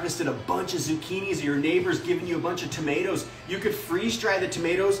you harvested a bunch of zucchinis or your neighbor's giving you a bunch of tomatoes, you could freeze-dry the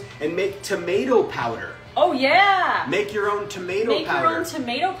tomatoes and make tomato powder. Oh yeah! Make your own tomato powder. Make your own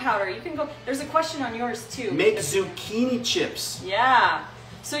tomato powder. You can go. There's a question on yours too. Make zucchini chips. Yeah.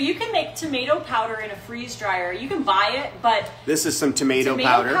 So you can make tomato powder in a freeze dryer. You can buy it, but this is some tomato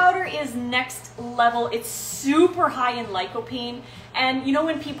powder. Tomato powder is next level. It's super high in lycopene. And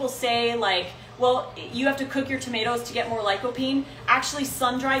when people say like, well, you have to cook your tomatoes to get more lycopene. Actually,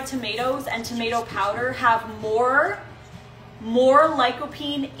 sun-dried tomatoes and tomato powder have more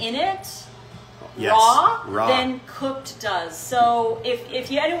lycopene in it. Raw than cooked does. So if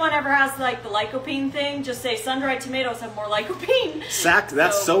anyone ever has like the lycopene thing, just say sun-dried tomatoes have more lycopene.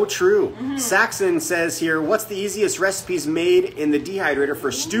 That's so true. Saxon says here, what's the easiest recipes made in the dehydrator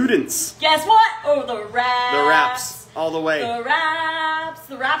for students? Guess what? Oh, the wraps. The wraps, all the way. The wraps.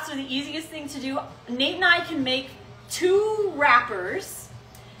 The wraps are the easiest thing to do. Nate and I can make 2 wrappers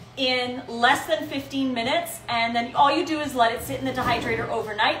in less than 15 minutes, and then all you do is let it sit in the dehydrator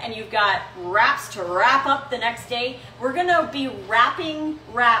overnight, and you've got wraps to wrap up the next day. We're gonna be wrapping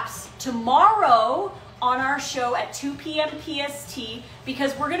wraps tomorrow on our show at 2 p.m. PST,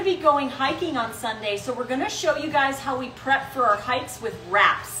 because we're gonna be going hiking on Sunday, so we're gonna show you guys how we prep for our hikes with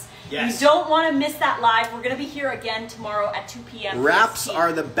wraps. Yes. You don't want to miss that live. We're going to be here again tomorrow at 2 p.m. Wraps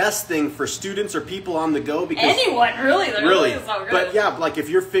are the best thing for students or people on the go, because anyone really is so good. But yeah, like if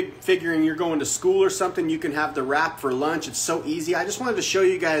you're figuring you're going to school or something, you can have the wrap for lunch. It's so easy. I just wanted to show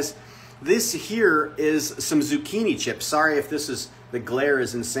you guys. This here is some zucchini chips. Sorry if the glare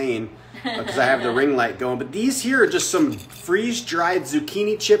is insane because I have the ring light going. But these here are just some freeze-dried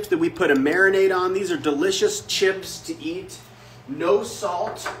zucchini chips that we put a marinade on. These are delicious chips to eat. No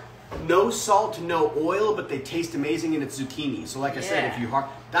salt. No salt, no oil, but they taste amazing, and it's zucchini. So like I said, if you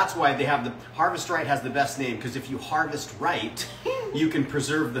that's why they have the Harvest Right has the best name, because if you harvest right, you can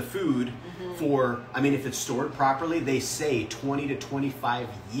preserve the food for, I mean, if it's stored properly, they say 20 to 25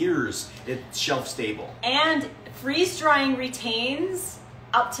 years it's shelf stable. And freeze drying retains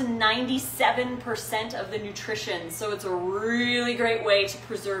up to 97% of the nutrition. So it's a really great way to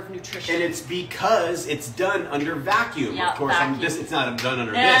preserve nutrition. And it's because it's done under vacuum. Yep, of course, it's not done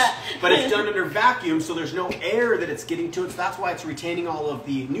under this, but it's done under vacuum, so there's no air that it's getting to it. So that's why it's retaining all of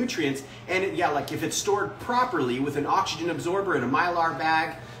the nutrients. And like if it's stored properly with an oxygen absorber in a Mylar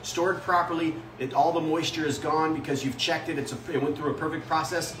bag, stored properly, all the moisture is gone because you've checked it. It went through a perfect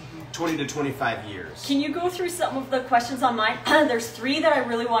process. 20 to 25 years. Can you go through some of the questions on mine? There's 3 that I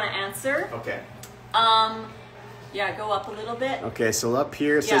really want to answer. Okay. Yeah, go up a little bit. Okay, so up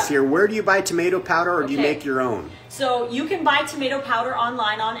here it says here, where do you buy tomato powder, or do you make your own? So you can buy tomato powder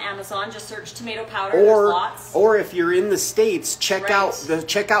online on Amazon. Just search tomato powder. There's lots. Or if you're in the States, check out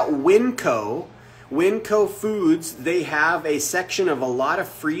Winco. Winco Foods, they have a section of a lot of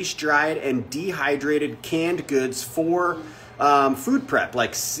freeze-dried and dehydrated canned goods for food prep,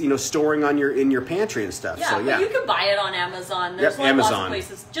 like storing in your pantry and stuff. Yeah, but you can buy it on Amazon. There's lots of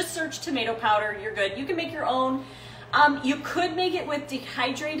places. Just search tomato powder. You're good. You can make your own. You could make it with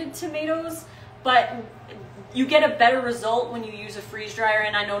dehydrated tomatoes, but you get a better result when you use a freeze dryer.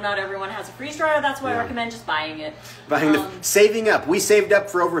 And I know not everyone has a freeze dryer. That's why I recommend just buying it. Saving up. We saved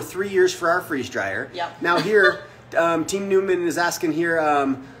up for over 3 years for our freeze dryer. Yep. Now here, Team Newman is asking here.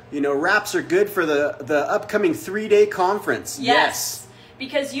 Wraps are good for the upcoming 3-day conference. Yes.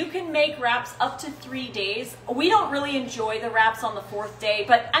 Because you can make wraps up to 3 days. We don't really enjoy the wraps on the 4th day,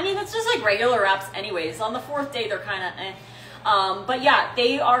 but I mean, it's just like regular wraps anyways. On the 4th day, they're kind of but yeah,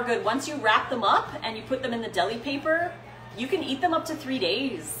 they are good. Once you wrap them up and you put them in the deli paper, you can eat them up to 3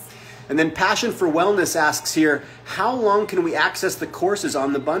 days. And then Passion for Wellness asks here, how long can we access the courses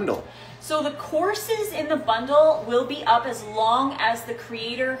on the bundle? So the courses in the bundle will be up as long as the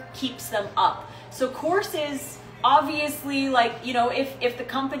creator keeps them up. So courses, obviously, if the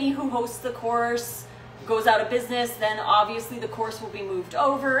company who hosts the course goes out of business, then obviously the course will be moved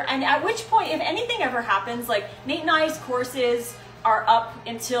over. And at which point, if anything ever happens, like Nate and I's courses are up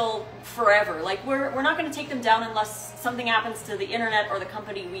until forever. Like we're not going to take them down unless something happens to the internet or the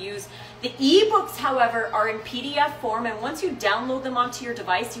company we use. The ebooks, however, are in PDF form, and once you download them onto your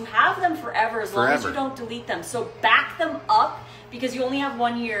device, you have them forever as long as you don't delete them. So back them up, because you only have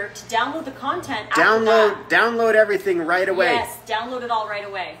 1 year to download the content. Download everything right away. Yes, download it all right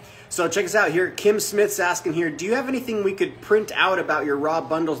away. So check us out here. Kim Smith's asking here, do you have anything we could print out about your raw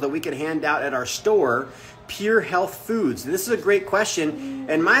bundles that we could hand out at our store, Pure Health Foods? This is a great question.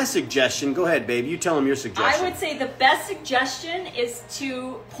 And my suggestion, go ahead, babe. You tell them your suggestion. I would say the best suggestion is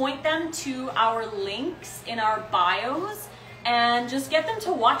to point them to our links in our bios and just get them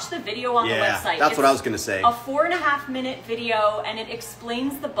to watch the video on the website. That's what I was going to say. A 4.5-minute video, and it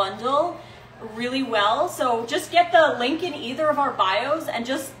explains the bundle really well. So just get the link in either of our bios and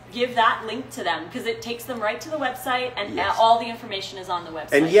just give that link to them, because it takes them right to the website, and all the information is on the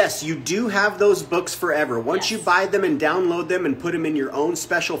website. And yes, you do have those books forever. Once you buy them and download them and put them in your own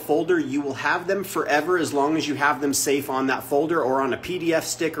special folder, you will have them forever as long as you have them safe on that folder or on a PDF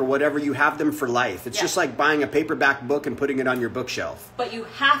stick or whatever. You have them for life. It's just like buying a paperback book and putting it on your bookshelf. But you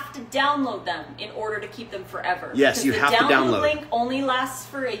have to download them in order to keep them forever. Yes, you have to download. The download link only lasts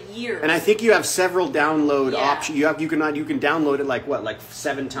for a year. And I think you have several download options. You can download it like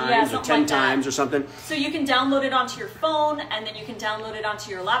 7 times or 10 times or something. So you can download it onto your phone, and then you can download it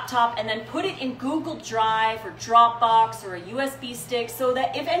onto your laptop, and then put it in Google Drive or Dropbox or a USB stick, so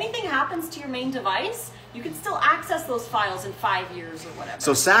that if anything happens to your main device, you can still access those files in 5 years or whatever.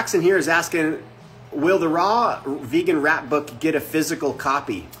 So Saxon here is asking, will the Raw Vegan Wrap Book get a physical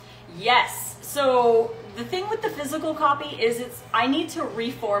copy? Yes. So the thing with the physical copy is I need to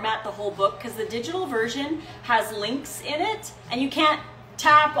reformat the whole book because the digital version has links in it and you can't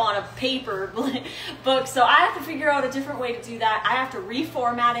tap on a paper book. So I have to figure out a different way to do that. I have to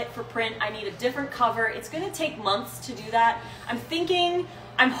reformat it for print. I need a different cover. It's going to take months to do that.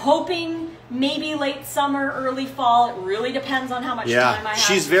 I'm hoping maybe late summer, early fall. It really depends on how much time I have.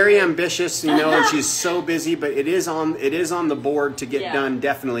 She's very ambitious, you know, and she's so busy, but it is on the board to get done,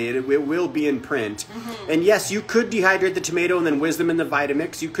 definitely. It will be in print. And yes, you could dehydrate the tomato and then whiz them in the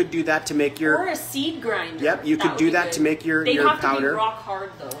Vitamix. You could do that to make your... Or a seed grinder. Yep, you could do that to make your powder. They have to be rock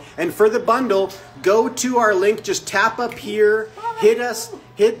hard, though. And for the bundle, go to our link, just tap up here,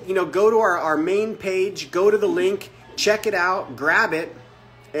 go to our main page, go to the link, check it out, grab it,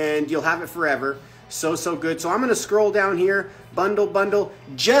 and you'll have it forever. So good. So I'm going to scroll down here. Bundle.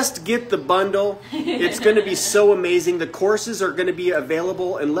 Just get the bundle. It's going to be so amazing. The courses are going to be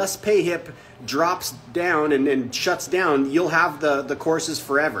available unless PayHip drops down and shuts down. You'll have the courses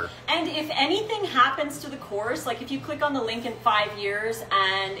forever. And if anything happens to the course, like if you click on the link in 5 years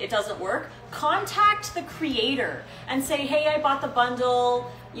and it doesn't work, contact the creator and say, hey, I bought the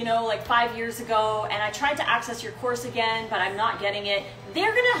bundle, you know, like 5 years ago, and I tried to access your course again, but I'm not getting it.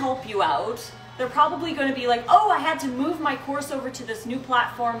 They're going to help you out. They're probably going to be like, oh, I had to move my course over to this new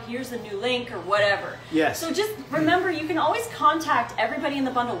platform. Here's a new link or whatever. Yes. So just remember, you can always contact everybody in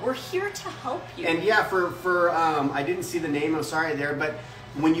the bundle. We're here to help you. And yeah, for I didn't see the name, I'm sorry there, but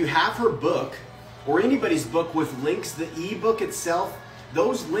when you have her book or anybody's book with links, the ebook itself,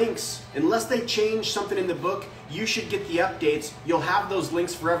 those links, unless they change something in the book, you should get the updates. You'll have those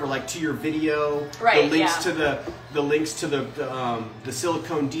links forever, like to your video, right, the links to the links to the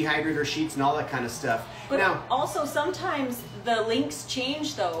silicone dehydrator sheets and all that kind of stuff. But now, also sometimes the links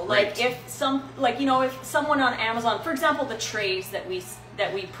change though. Like if someone on Amazon, for example, the trays that we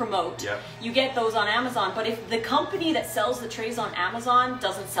promote, you get those on Amazon. But if the company that sells the trays on Amazon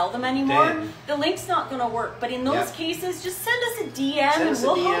doesn't sell them anymore, the link's not going to work. But in those cases, just send us a DM and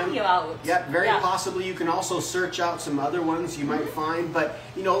we'll help you out. Yeah, very possibly. You can also search out some other ones you might find. But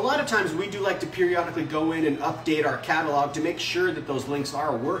you know, a lot of times we do like to periodically go in and update our catalog to make sure that those links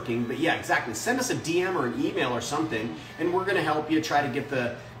are working. But yeah, exactly. Send us a DM or an email or something, and we're going to help you try to get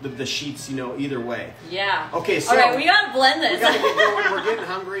the sheets, you know, either way. Yeah. Okay, so... All right, we got to blend this. We got to get going. We're getting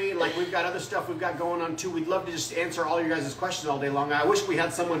hungry. Like, we've got other stuff we've got going on, too. We'd love to just answer all your guys' questions all day long. I wish we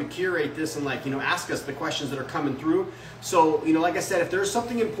had someone to curate this and, like, you know, ask us the questions that are coming through. So, you know, like I said, if there's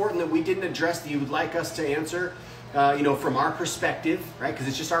something important that we didn't address that you would like us to answer, you know, from our perspective, right, because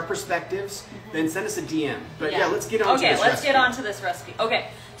it's just our perspectives, then send us a DM. But, yeah, let's get on to this recipe. Okay, let's get on to this recipe. Okay,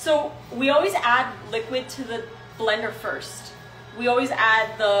 so we always add liquid to the blender first. We always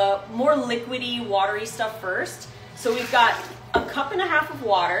add the more liquidy, watery stuff first. So we've got 1.5 cups of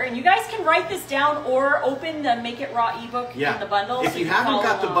water, and you guys can write this down or open the Make It Raw ebook in the bundle. If you haven't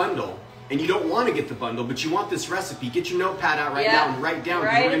got the bundle and you don't want to get the bundle, but you want this recipe, get your notepad out right now and write down.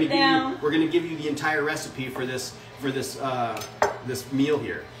 We're going to give you the entire recipe for this this meal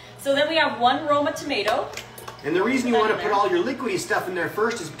here. So then we have 1 Roma tomato. And the reason you want to put all your liquidy stuff in there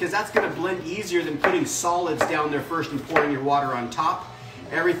first is because that's going to blend easier than putting solids down there first and pouring your water on top.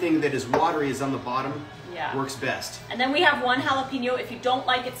 Everything that is watery is on the bottom. Yeah. Works best. And then we have 1 jalapeno. If you don't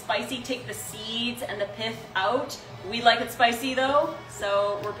like it spicy, take the seeds and the pith out. We like it spicy though,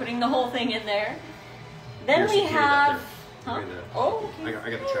 so we're putting the whole thing in there. Then we have... Oh, okay.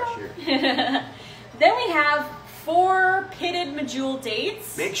 I got the trash here. Then we have 4 pitted medjool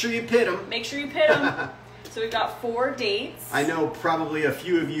dates. Make sure you pit them. Make sure you pit them. So we've got 4 dates. I know probably a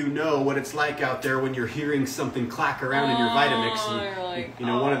few of you know what it's like out there when you're hearing something clack around in your Vitamix. And, like, you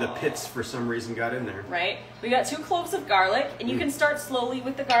know, one of the pits for some reason got in there. Right. We got 2 cloves of garlic, and you can start slowly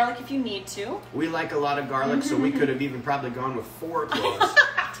with the garlic if you need to. We like a lot of garlic, so we could have even probably gone with 4 cloves.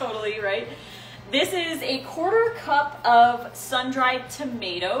 Totally, right? This is 1/4 cup of sun-dried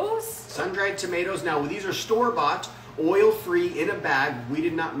tomatoes. Sun-dried tomatoes. Now, these are store-bought, oil-free, in a bag. We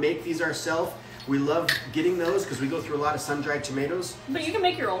did not make these ourselves. We love getting those because we go through a lot of sun-dried tomatoes. But you can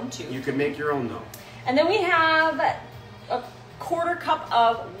make your own too. You can make your own though. And then we have 1/4 cup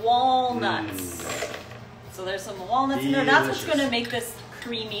of walnuts. So there's some walnuts in there. That's what's going to make this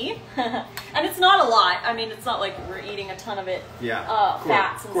creamy. And it's not a lot. I mean, it's not like we're eating a ton of it. Yeah.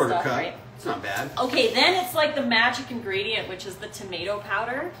 Fats and stuff, cup. Right? It's not bad. Okay, then it's like the magic ingredient, which is the tomato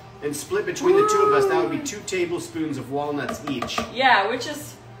powder. And split between the 2 of us, that would be 2 tablespoons of walnuts each. Yeah, which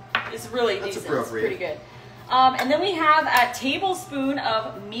is really decent. It's pretty good. And then we have a tablespoon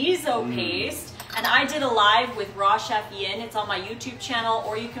of miso paste. And I did a live with Raw Chef Yin. It's on my YouTube channel,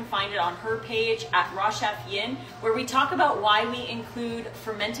 or you can find it on her page at Raw Chef Yin, where we talk about why we include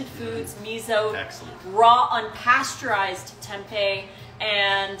fermented foods, miso, raw unpasteurized tempeh,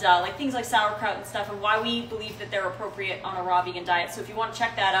 and like things like sauerkraut and stuff, and why we believe that they're appropriate on a raw vegan diet. So if you want to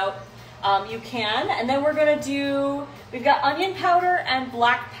check that out, you can. And then we're gonna do, we've got onion powder and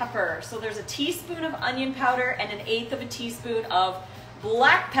black pepper. So there's a teaspoon of onion powder and 1/8 of a teaspoon of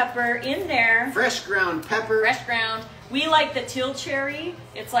black pepper in there. Fresh ground pepper. Fresh ground. We like the teal cherry.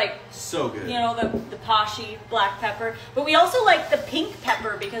 It's like, so good. You know, the poshy black pepper. But we also like the pink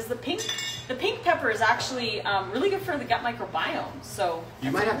pepper, because the pink pepper is actually really good for the gut microbiome. So you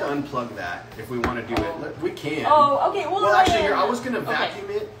might have to unplug that if we want to do it. We can. Oh, okay. Well, actually, here, I was going to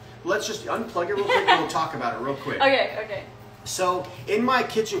vacuum it. Let's just unplug it real quick and we'll talk about it real quick. Okay. So, in my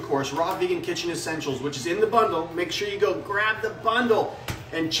kitchen course, Raw Vegan Kitchen Essentials, which is in the bundle, make sure you go grab the bundle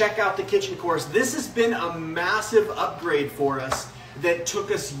and check out the kitchen course. This has been a massive upgrade for us that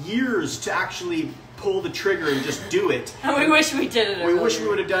took us years to actually pull the trigger and just do it. And we wish we did it earlier. We wish we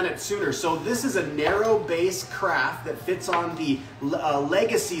would have done it sooner. So this is a narrow base craft that fits on the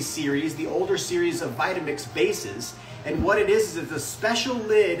Legacy series, the older series of Vitamix bases. And what it is it's a special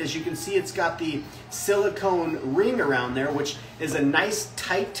lid. As you can see, it's got the silicone ring around there, which is a nice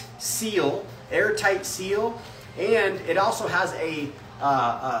tight seal, airtight seal. And it also has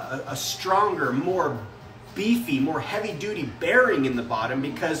a stronger, more beefy, more heavy-duty bearing in the bottom,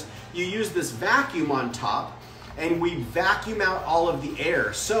 because you use this vacuum on top and we vacuum out all of the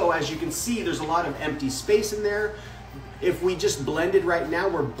air. So as you can see, there's a lot of empty space in there. If we just blended right now,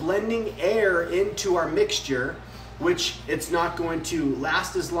 we're blending air into our mixture, which it's not going to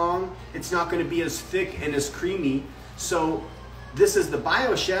last as long. It's not going to be as thick and as creamy. So this is the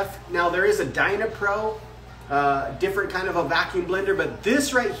BioChef. Now there is a DynaPro, different kind of a vacuum blender, but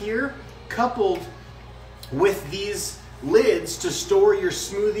this right here, coupled with these lids to store your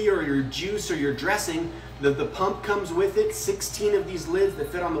smoothie or your juice or your dressing, the pump comes with it, 16 of these lids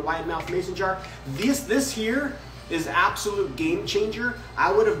that fit on the wide mouth mason jar. This here is absolute game changer.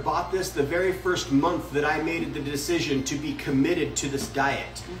 I would have bought this the very first month that I made the decision to be committed to this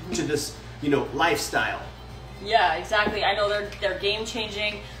diet, to this, lifestyle. Yeah, exactly. I know they're game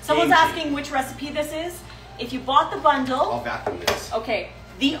changing. Someone's asking which recipe this is. If you bought the bundle, I'll vacuum this. Okay,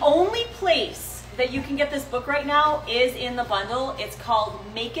 the only place that you can get this book right now is in the bundle. It's called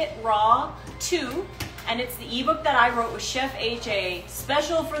Make It Raw 2, and it's the ebook that I wrote with Chef AJ,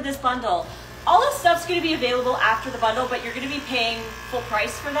 special for this bundle. All this stuff's going to be available after the bundle, but you're going to be paying full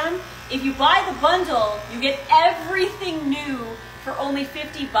price for them. If you buy the bundle, you get everything new for only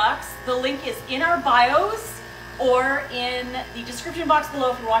 50 bucks. The link is in our bios or in the description box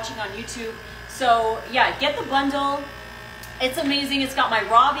below if you're watching on YouTube. So yeah, get the bundle. It's amazing. It's got my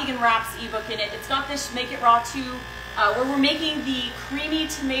Raw Vegan Wraps ebook in it. It's got this Make It Raw 2, where we're making the creamy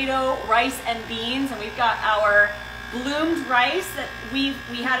tomato rice and beans, and we've got our bloomed rice that we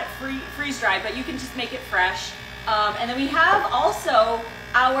had it freeze dried, but you can just make it fresh. And then we have also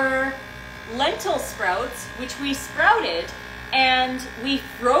our lentil sprouts, which we sprouted and we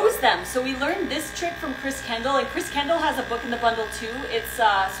froze them. So we learned this trick from Chris Kendall, and Chris Kendall has a book in the bundle too. It's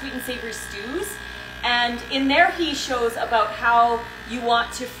Sweet and Savory Stews. And in there he shows about how you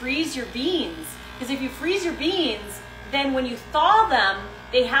want to freeze your beans. Because if you freeze your beans, then when you thaw them,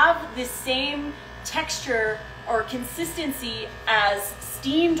 they have the same texture or consistency as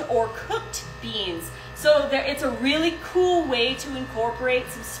steamed or cooked beans. So it's a really cool way to incorporate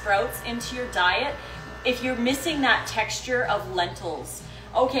some sprouts into your diet if you're missing that texture of lentils.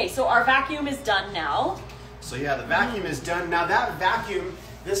 Okay, so our vacuum is done now. So yeah, the vacuum is done. Now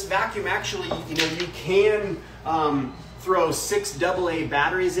this vacuum actually, you can throw 6 AA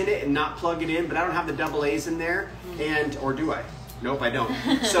batteries in it and not plug it in, but I don't have the AA's in there, or do I? Nope, I don't.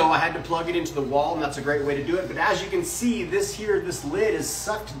 So I had to plug it into the wall, and that's a great way to do it. But as you can see, this lid is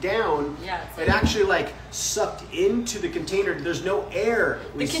sucked down. Yeah, it actually sucked into the container. There's no air.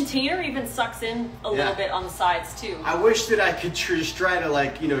 The container even sucks in a little bit on the sides too. I wish that I could just try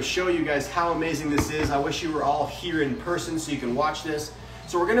to show you guys how amazing this is. I wish you were all here in person so you can watch this.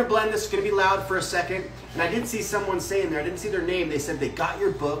 So we're gonna blend this. It's gonna be loud for a second. And I did see someone say in there, I didn't see their name, they said they got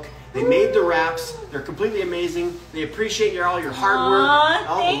your book. They made the wraps. They're completely amazing. They appreciate all your hard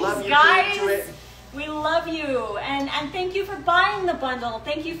work. Thanks, the love you guys. put into it. We love you. And thank you for buying the bundle.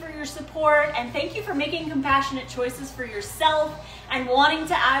 Thank you for your support. And thank you for making compassionate choices for yourself and wanting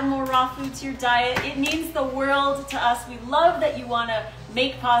to add more raw food to your diet. It means the world to us. We love that you want to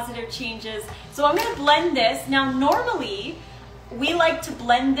make positive changes. So I'm going to blend this. Now, normally, we like to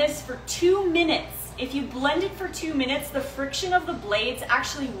blend this for 2 minutes. If you blend it for 2 minutes, the friction of the blades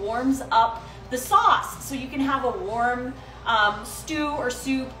actually warms up the sauce. So you can have a warm stew or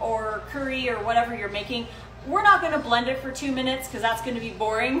soup or curry or whatever you're making. We're not gonna blend it for 2 minutes because that's gonna be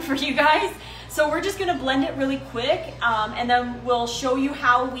boring for you guys. So we're just gonna blend it really quick, and then we'll show you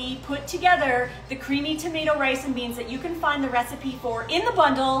how we put together the creamy tomato rice and beans that you can find the recipe for in the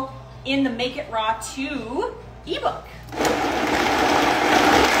bundle in the Make It Raw 2 ebook.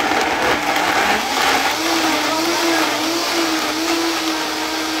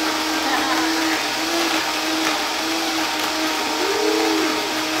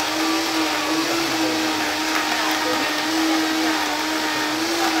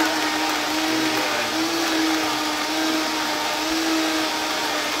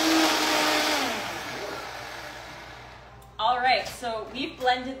 So we've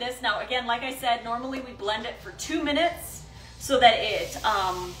blended this. Now again, like I said, normally we blend it for 2 minutes so that it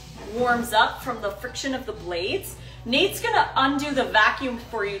warms up from the friction of the blades. Nate's gonna undo the vacuum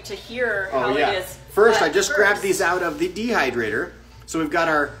for you to hear how it is. First, I just grabbed these out of the dehydrator. So we've got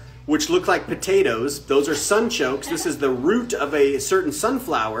our, which look like potatoes. Those are sunchokes. This is the root of a certain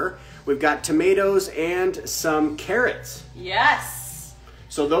sunflower. We've got tomatoes and some carrots. Yes.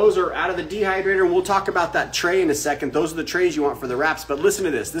 So those are out of the dehydrator, and we'll talk about that tray in a second. Those are the trays you want for the wraps, but listen to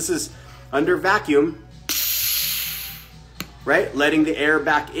this. This is under vacuum, right? Letting the air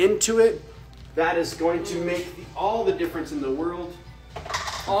back into it. That is going to make all the difference in the world.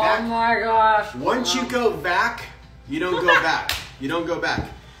 Oh my gosh. Once you go back, you don't go back. You don't go back.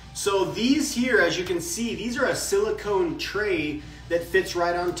 So these here, as you can see, these are a silicone tray that fits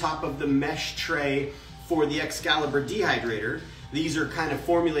right on top of the mesh tray for the Excalibur dehydrator. These are kind of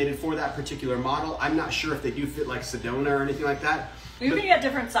formulated for that particular model. I'm not sure if they do fit like Sedona or anything like that. You can get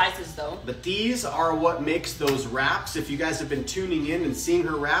different sizes though. But these are what makes those wraps. If you guys have been tuning in and seeing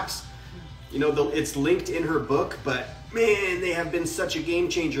her wraps, you know, it's linked in her book, but man, they have been such a game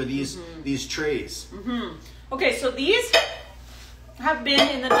changer, these trays. Okay, so these have been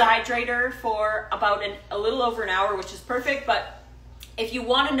in the dehydrator for about a little over an hour, which is perfect, but if you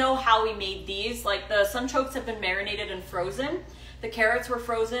want to know how we made these, like the sunchokes have been marinated and frozen. The carrots were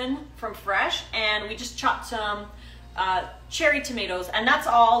frozen from fresh, and we just chopped some cherry tomatoes, and that's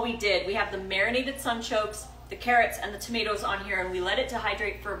all we did. We have the marinated sunchokes, the carrots, and the tomatoes on here, and we let it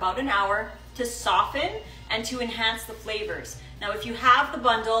dehydrate for about an hour to soften and to enhance the flavors. Now, if you have the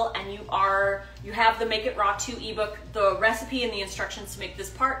bundle and you have the Make It Raw 2 ebook, the recipe and the instructions to make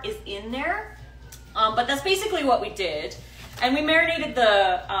this part is in there. But that's basically what we did. And we marinated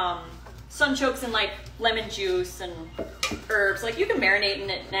the sunchokes in like lemon juice and herbs. Like you can marinate in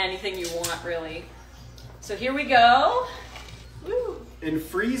it in anything you want, really. So here we go. Woo. And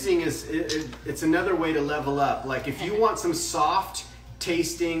freezing it's another way to level up. Like if you want some soft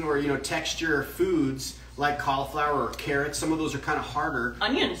tasting or texture foods like cauliflower or carrots, some of those are kind of harder.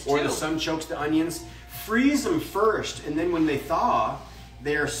 Onions or too. the sunchokes, the onions. Freeze them first, and then when they thaw,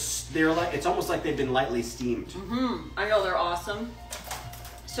 they're like, it's almost like they've been lightly steamed. I know, they're awesome.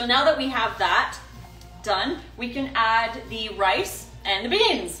 So now that we have that done, we can add the rice and the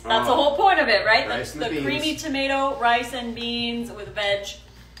beans. That's the whole point of it, right? Rice and the beans. Creamy tomato, rice and beans with veg.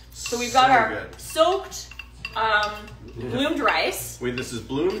 So we've got our soaked bloomed rice. Wait, this is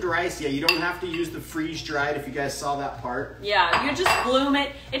bloomed rice. Yeah, you don't have to use the freeze dried if you guys saw that part. Yeah, you just bloom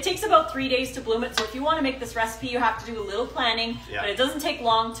it. It takes about 3 days to bloom it. So if you want to make this recipe, you have to do a little planning. Yeah. But it doesn't take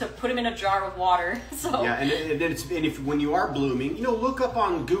long to put them in a jar with water. So yeah, and if when you are blooming, look up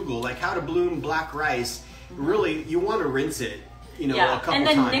on Google like how to bloom black rice. Really, you want to rinse it. A couple and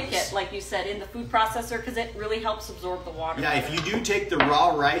then times. nick it, like you said, in the food processor because it really helps absorb the water. Yeah, if you do take the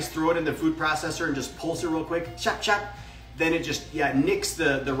raw rice, throw it in the food processor and just pulse it real quick, chop, chop, then it just, nicks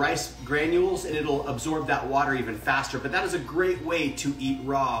the rice granules and it'll absorb that water even faster. But that is a great way to eat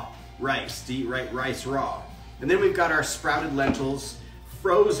raw rice, to eat rice raw. And then we've got our sprouted lentils,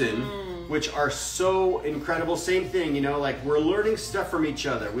 frozen, which are so incredible. Same thing, like we're learning stuff from each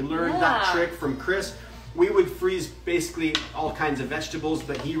other. We learned that trick from Chris. We would freeze basically all kinds of vegetables,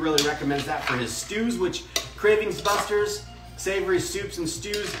 but he really recommends that for his stews, which Cravings Busters, savory soups and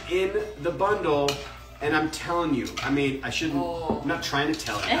stews in the bundle. And I'm telling you, I mean, I'm not trying to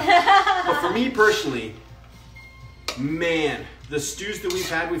tell you, but for me personally, man, the stews that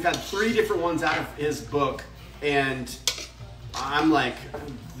we've had 3 different ones out of his book, and I'm like,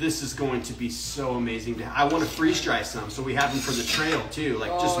 this is going to be so amazing. I want to freeze dry some, so we have them for the trail too.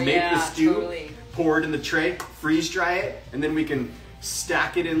 Like just make the stew, pour it in the tray, freeze dry it, and then we can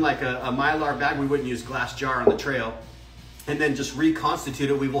stack it in like a Mylar bag. We wouldn't use glass jar on the trail, and then just reconstitute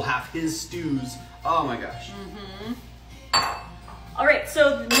it. We will have his stews. Oh my gosh. All right,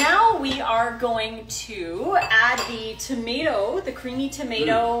 so now we are going to add the tomato, the creamy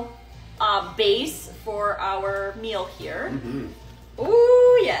tomato base for our meal here.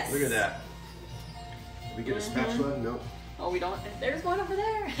 Ooh, yes. Look at that. Did we get a spatula? No. Oh, we don't. There's one over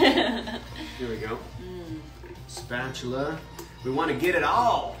there. Here we go. Spatula. We want to get it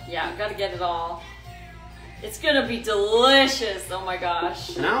all. Yeah, gotta get it all. It's gonna be delicious. Oh my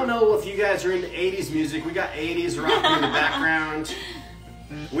gosh. And I don't know if you guys are into 80s music. We got 80s rocking in the background.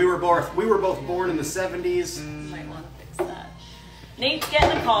 We were both born in the 70s. Might want to fix that. Nate's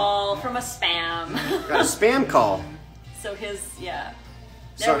getting a call from a spam. Got a spam call. So yeah.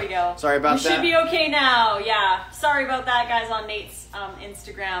 There we go. Sorry about that. We should be okay now. Yeah. Sorry about that, guys, on Nate's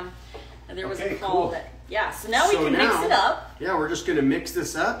Instagram. There was a call cool. So now we can mix it up. Yeah, we're just gonna mix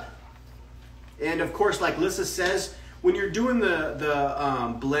this up. And of course, like Lissa says, when you're doing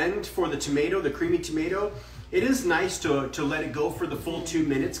the blend for the tomato, the creamy tomato, it is nice to let it go for the full 2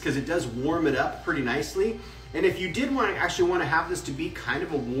 minutes because it does warm it up pretty nicely. And if you did actually want to have this to be kind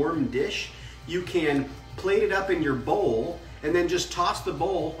of a warm dish, you can plate it up in your bowl and then just toss the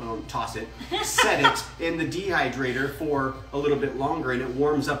bowl, set it in the dehydrator for a little bit longer, and it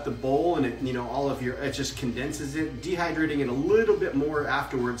warms up the bowl, and it just condenses it. Dehydrating it a little bit more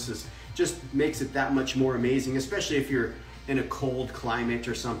afterwards just makes it that much more amazing, especially if you're in a cold climate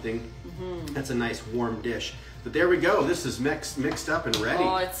or something. That's a nice warm dish. But there we go. This is mixed up and ready.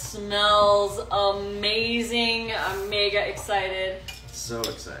 Oh, it smells amazing. I'm mega excited. So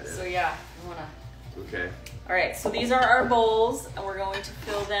excited. So yeah, I wanna. Okay. All right, so these are our bowls, and we're going to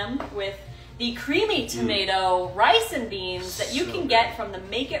fill them with the creamy tomato rice and beans that you can get from the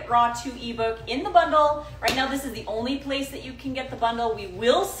Make It Raw 2 ebook in the bundle. Right now, this is the only place that you can get the bundle. We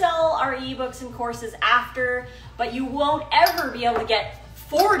will sell our ebooks and courses after, but you won't ever be able to get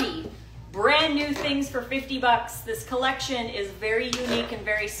 40 brand new things for 50 bucks. This collection is very unique and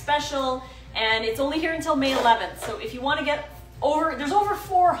very special, and it's only here until May 11th. So if you want to get there's over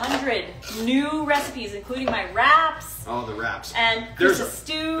 400 new recipes, including my wraps. Oh, the wraps. And Chris's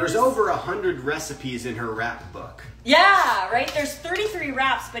stews. There's over 100 recipes in her wrap book. Yeah, right? There's 33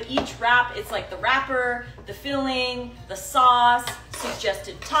 wraps, but each wrap, it's like the wrapper, the filling, the sauce,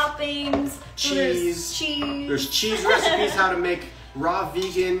 suggested toppings. Cheese. So cheese. There's cheese recipes, how to make raw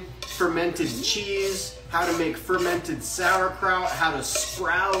vegan fermented cheese, how to make fermented sauerkraut, how to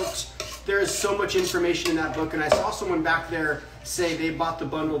sprout. There is so much information in that book, and I saw someone back there say they bought the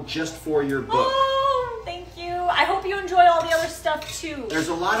bundle just for your book. Oh, thank you. I hope you enjoy all the other stuff too. There's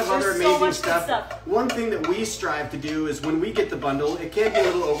a lot of other amazing stuff. One thing that we strive to do is when we get the bundle, it can be a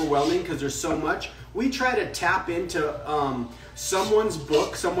little overwhelming because there's so much. We try to tap into someone's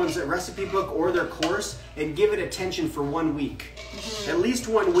book, someone's recipe book or their course, and give it attention for 1 week. At least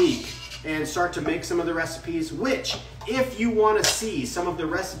 1 week. And start to make some of the recipes, which, if you want to see some of the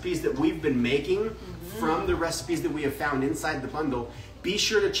recipes that we've been making from the recipes that we have found inside the bundle, be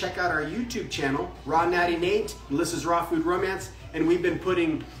sure to check out our YouTube channel, Raw Natty Nate, Lissa's Raw Food Romance, and we've been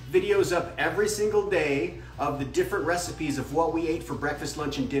putting videos up every single day of the different recipes of what we ate for breakfast,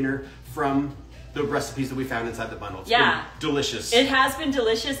 lunch, and dinner from the recipes that we found inside the bundle. It's been delicious. It has been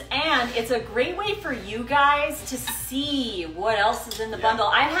delicious, and it's a great way for you guys to see what else is in the bundle.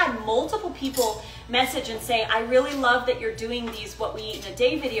 I've had multiple people message and say, I really love that you're doing these What We Eat in a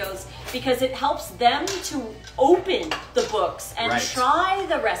Day videos because it helps them to open the books and try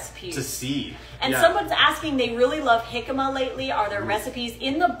the recipes. To see. And someone's asking, they really love jicama lately. Are there recipes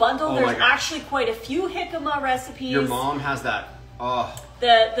in the bundle? There's actually quite a few jicama recipes. Your mom has that. Oh.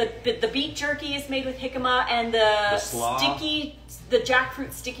 The beet jerky is made with jicama, and the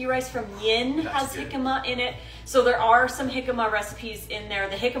jackfruit sticky rice from Yin has jicama in it. So there are some jicama recipes in there.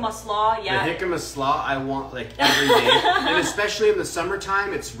 The jicama slaw, The jicama slaw I want like every day. And especially in the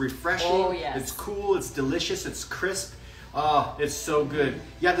summertime, it's refreshing. Oh, yes. It's cool, it's delicious, it's crisp. Oh, it's so good.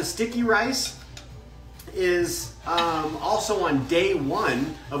 Yeah, the sticky rice is also on day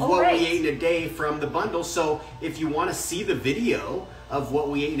 1 of What We Ate in a Day from the bundle. So if you want to see the video of What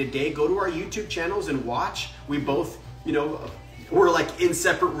We Ate in a Day, go to our YouTube channels and watch. We both, we're like in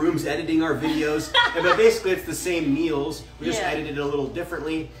separate rooms editing our videos. But basically it's the same meals. We just edited it a little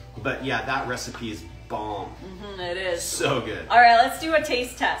differently. But yeah, that recipe is bomb. It is. So good. All right, let's do a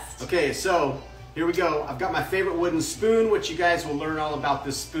taste test. Okay, so here we go. I've got my favorite wooden spoon, which you guys will learn all about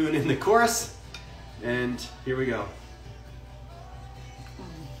this spoon in the course. And here we go.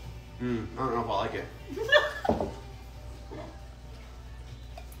 I don't know if I like it.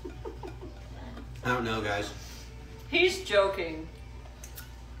 I don't know, guys. He's joking.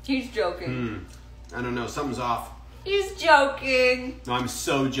 He's joking. I don't know. Something's off. He's joking. No, I'm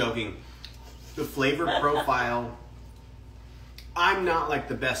so joking. The flavor profile. I'm not like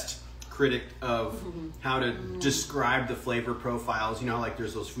the best critic of how to describe the flavor profiles. You know, like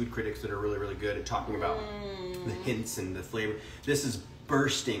there's those food critics that are really, really good at talking about the hints and the flavor. This is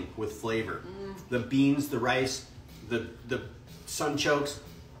bursting with flavor. The beans, the rice, the sunchokes.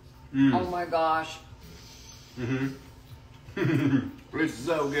 Oh my gosh. It's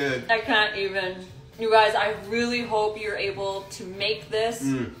so good. I can't even. You guys, I really hope you're able to make this.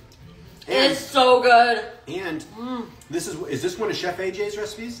 It's so good. And this is this one of Chef AJ's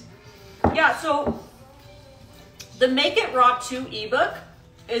recipes? Yeah, so the Make It Raw 2 ebook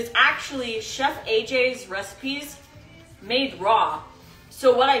is actually Chef AJ's recipes made raw.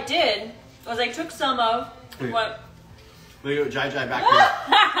 So what I did was I took some of what... Look at Jai Jai back here.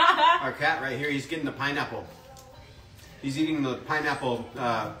 Our cat right here, he's getting the pineapple. He's eating the pineapple,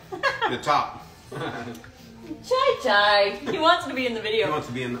 the top. Jai Jai. He wants to be in the video. He wants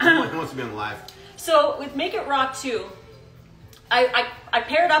to be on the live. So with Make It Raw 2, I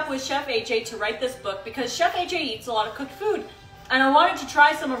paired up with Chef AJ to write this book because Chef AJ eats a lot of cooked food. And I wanted to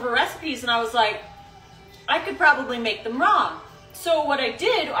try some of her recipes, and I was like, I could probably make them raw. So what I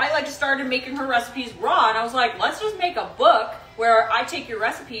did, I just started making her recipes raw, and I was like, let's just make a book where I take your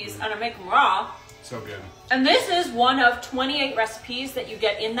recipes and I make them raw. So good. And this is one of 28 recipes that you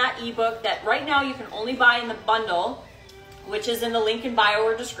get in that ebook that right now you can only buy in the bundle, which is in the link in bio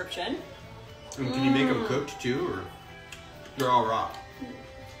or description. And can you make them cooked too, or they're all raw?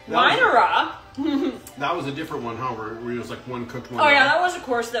 Mine are raw. That was a different one, huh? Where it was like one cooked, one Oh raw. yeah, that was a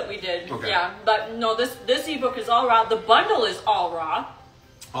course that we did. Okay. Yeah, but no, this ebook is all raw. The bundle is all raw.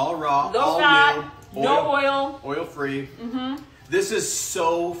 All raw, No all fat, new, no oil. Oil free. This is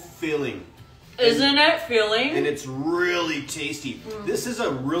so filling. Isn't it filling? And it's really tasty. This is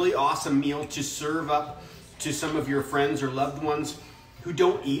a really awesome meal to serve up to some of your friends or loved ones who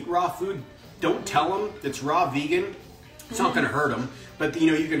don't eat raw food. Don't tell them it's raw vegan. It's not going to hurt them. But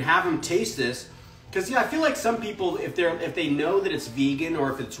you know, you can have them taste this. Because I feel like some people, if they know that it's vegan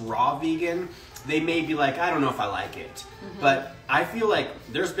or if it's raw vegan, they may be like, I don't know if I like it. But I feel like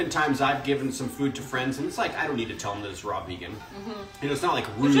there's been times I've given some food to friends and it's like, I don't need to tell them that it's raw vegan. You know, it's not like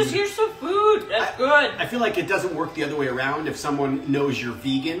rude. Just here's some food. That's good. I feel like it doesn't work the other way around. If someone knows you're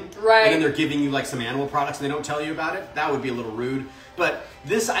vegan, right, and then they're giving you like some animal products and they don't tell you about it, that would be a little rude. But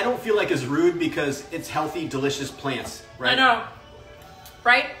this, I don't feel like is rude because it's healthy, delicious plants, right? I know,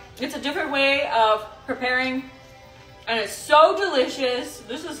 right? It's a different way of preparing, and it's so delicious.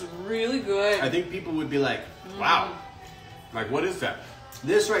 This is really good. I think people would be like, wow, like what is that?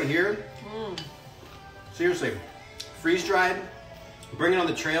 This right here, seriously, freeze-dried, bring it on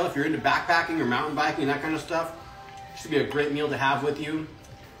the trail if you're into backpacking or mountain biking and that kind of stuff. This would be a great meal to have with you.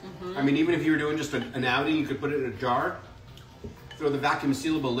 I mean, even if you were doing just an outing, you could put it in a jar, throw the vacuum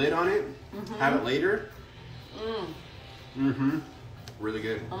sealable lid on it, have it later. Really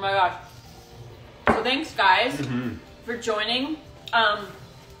good. Oh my gosh. So thanks guys for joining.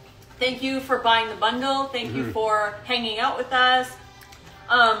 Thank you for buying the bundle. Thank you for hanging out with us.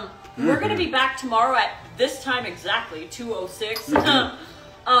 We're going to be back tomorrow at this time exactly, 2:06.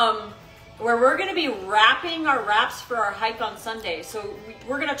 Where we're going to be wrapping our wraps for our hike on Sunday. So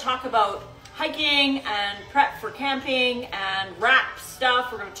we're going to talk about hiking and prep for camping and wrap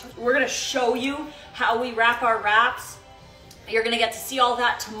stuff. We're going to show you how we wrap our wraps. You're going to get to see all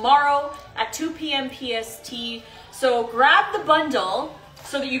that tomorrow at 2 p.m. PST. So grab the bundle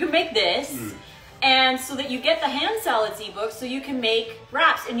so that you can make this and so that you get the hand salads ebook so you can make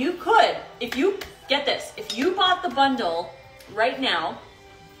wraps. And you could, if you, get this, if you bought the bundle right now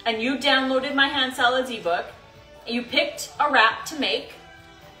and you downloaded my hand salads ebook, you picked a wrap to make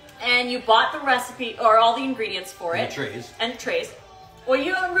and you bought the recipe or all the ingredients for it. And trays. Well,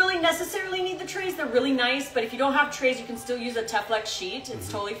 you don't really necessarily need the trays. They're really nice, but if you don't have trays, you can still use a Teflon sheet. It's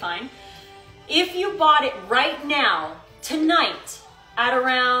totally fine. If you bought it right now, tonight, at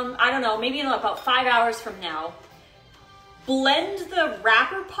around, I don't know, maybe in about 5 hours from now, blend the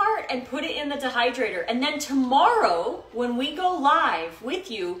wrapper part and put it in the dehydrator. And then tomorrow, when we go live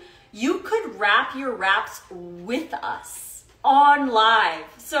with you, you could wrap your wraps with us on live.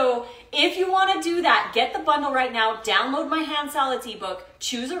 So if you want to do that, get the bundle right now, download my hand salads ebook,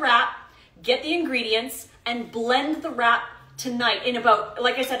 choose a wrap, get the ingredients, and blend the wrap tonight. In about,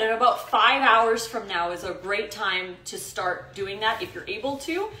 like I said, in about 5 hours from now is a great time to start doing that if you're able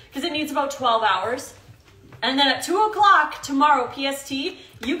to, because it needs about 12 hours. And then at 2 o'clock tomorrow PST,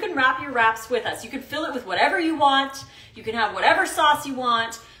 you can wrap your wraps with us. You can fill it with whatever you want. You can have whatever sauce you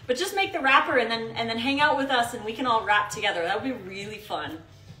want. But just make the wrapper and then hang out with us and we can all wrap together. That would be really fun.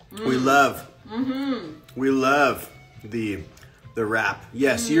 We love the wrap.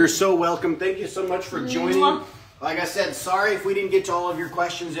 Yes, you're so welcome. Thank you so much for joining. Like I said, sorry if we didn't get to all of your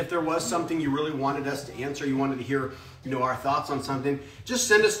questions. If there was something you really wanted us to answer, you wanted to hear, you know, our thoughts on something, just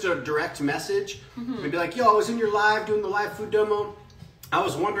send us a direct message. And be like, yo, I was in your live doing the live food demo. I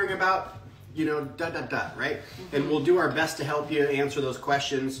was wondering about, you know, right? And we'll do our best to help you answer those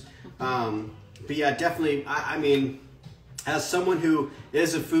questions. But yeah, definitely, I mean, as someone who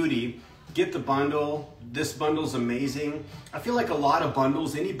is a foodie, get the bundle. This bundle's amazing. I feel like a lot of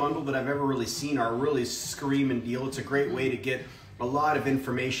bundles, any bundle that I've ever really seen, are really screaming deal. It's a great way to get a lot of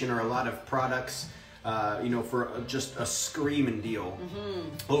information or a lot of products, you know, for just a screaming deal.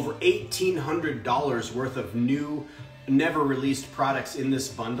 Over $1,800 worth of new, never released products in this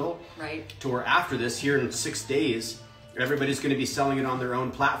bundle. Right. To where after this, here in 6 days, everybody's going to be selling it on their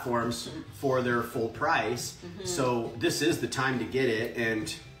own platforms for their full price. So this is the time to get it,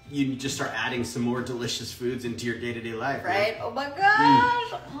 and you just start adding some more delicious foods into your day-to-day life. Right? Oh my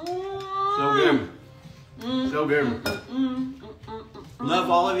gosh. So good. So good. Love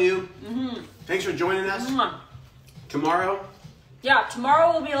all of you. Thanks for joining us. Tomorrow? Yeah,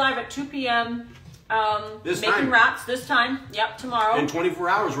 tomorrow we'll be live at 2 p.m. Making wraps this time. Yep, tomorrow. In 24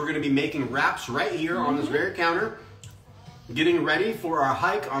 hours, we're going to be making wraps right here on this very counter. Getting ready for our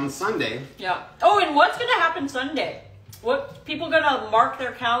hike on Sunday. Yeah. Oh, and what's going to happen Sunday? What people going to mark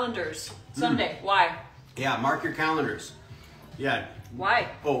their calendars Sunday? Why? Yeah, mark your calendars. Yeah. Why?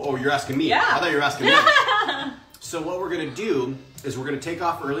 Oh, you're asking me. Yeah. I thought you were asking me. So what we're going to do is we're going to take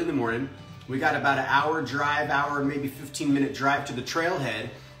off early in the morning. We got about an hour drive, maybe 15-minute drive to the trailhead.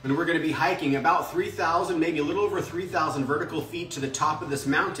 And we're going to be hiking about 3,000, maybe a little over 3,000 vertical feet to the top of this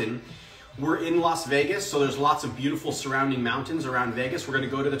mountain. We're in Las Vegas, so there's lots of beautiful surrounding mountains around Vegas. We're going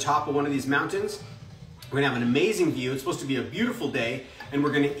to go to the top of one of these mountains. We're going to have an amazing view. It's supposed to be a beautiful day, and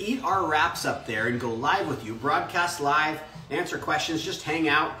we're going to eat our wraps up there and go live with you, broadcast live, answer questions, just hang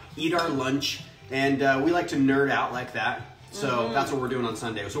out, eat our lunch, and we like to nerd out like that. So that's what we're doing on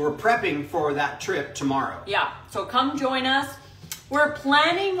Sunday. So we're prepping for that trip tomorrow. Yeah, so come join us. We're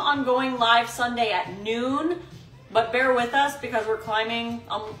planning on going live Sunday at noon, but bear with us because we're climbing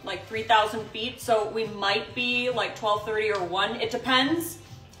like 3,000 feet, so we might be like 12:30 or 1. It depends.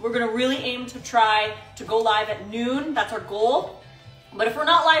 We're going to really aim to try to go live at noon. That's our goal. But if we're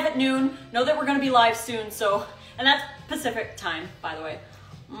not live at noon, know that we're going to be live soon. So, and that's Pacific time, by the way.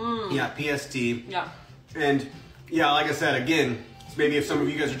 Yeah, PST. Yeah. And yeah, like I said, again, maybe if some of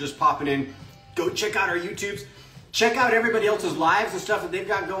you guys are just popping in, go check out our YouTubes. Check out everybody else's lives and stuff that they've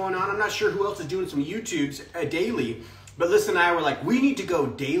got going on. I'm not sure who else is doing some YouTubes daily, but Lissa and I were like, we need to go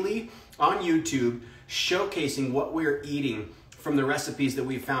daily on YouTube showcasing what we're eating from the recipes that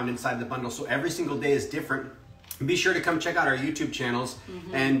we found inside the bundle. So every single day is different. Be sure to come check out our YouTube channels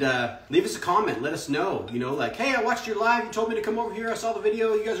and leave us a comment. Let us know, you know, like, hey, I watched your live. You told me to come over here. I saw the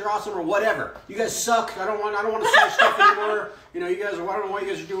video. You guys are awesome, or whatever. You guys suck. I don't want to see your stuff anymore. You know, you guys are. I don't know why you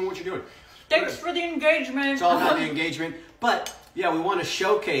guys are doing what you're doing. Thanks for the engagement. It's all about the engagement. But yeah, we want to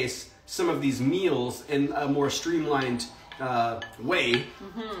showcase some of these meals in a more streamlined way,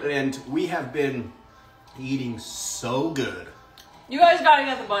 and we have been eating so good. You guys gotta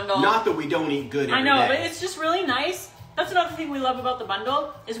get the bundle. Not that we don't eat good every I know, day. but it's just really nice. That's another thing we love about the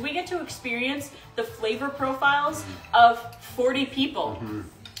bundle is we get to experience the flavor profiles of 40 people.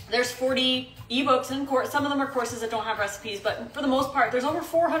 There's 40 ebooks and some of them are courses that don't have recipes, but for the most part, there's over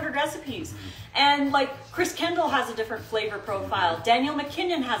 400 recipes. And like Chris Kendall has a different flavor profile. Daniel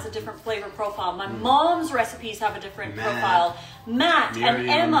McKinnon has a different flavor profile. My mom's recipes have a different profile. Matt and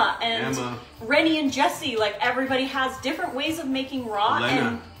Emma and Rennie and Jesse, like everybody has different ways of making raw.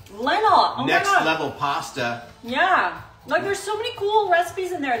 And Lena. Oh Next level pasta. Yeah. Like there's so many cool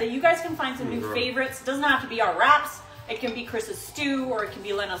recipes in there that you guys can find some new favorites. It doesn't have to be our wraps. It can be Chris's stew, or it can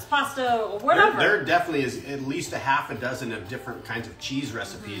be Lena's pasta, or whatever. There definitely is at least a half a dozen of different kinds of cheese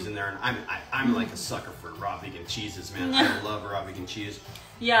recipes in there, and I'm like a sucker for raw vegan cheeses, man. I love raw vegan cheese.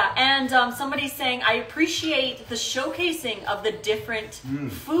 Yeah, and somebody's saying, I appreciate the showcasing of the different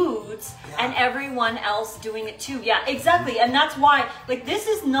foods and everyone else doing it too. Yeah, exactly, and that's why, like, this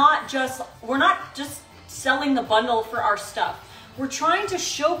is not just, we're not just selling the bundle for our stuff. We're trying to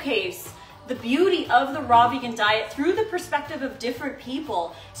showcase the beauty of the raw vegan diet through the perspective of different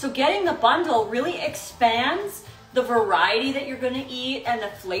people. So getting the bundle really expands the variety that you're going to eat and the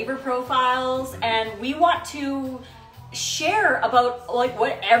flavor profiles, and we want to share about like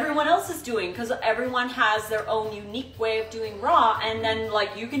what everyone else is doing, because everyone has their own unique way of doing raw, and then like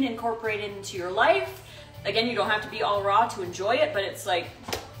you can incorporate it into your life. Again, you don't have to be all raw to enjoy it, but it's like,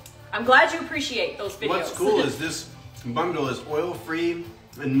 I'm glad you appreciate those videos. What's cool is this bundle is oil-free,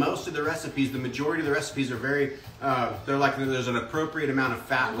 And most of the recipes, the majority of the recipes are very, they're like, there's an appropriate amount of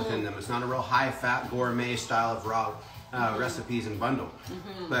fat within them. It's not a real high fat gourmet style of raw recipes and bundle.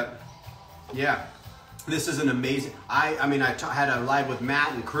 But yeah, this is an amazing, I mean, I had a live with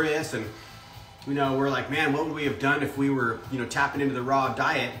Matt and Chris, and you know, we're like, man, what would we have done if we were, you know, tapping into the raw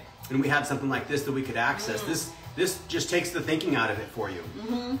diet and we had something like this that we could access? This just takes the thinking out of it for you.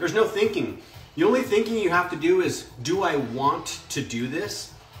 There's no thinking. The only thinking you have to do is, do I want to do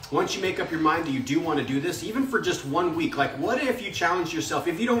this? Once you make up your mind that you do want to do this, even for just 1 week, like what if you challenge yourself,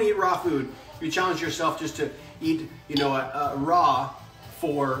 if you don't eat raw food, you challenge yourself just to eat, you know, raw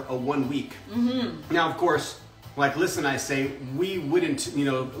for a 1 week. Now, of course, like Lissa and I say, we wouldn't, you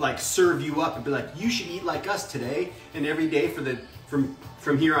know, like serve you up and be like, you should eat like us today and every day for the,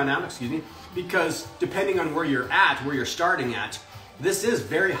 from here on out, excuse me, because depending on where you're at, where you're starting at, this is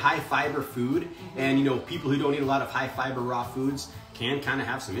very high fiber food, and you know, people who don't eat a lot of high fiber raw foods can kind of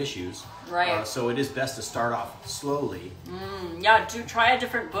have some issues. Right. So it is best to start off slowly. Yeah, do try a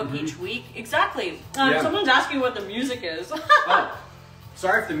different book each week. Exactly. Someone's asking what the music is. Oh,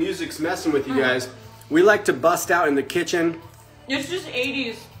 sorry if the music's messing with you guys. We like to bust out in the kitchen. It's just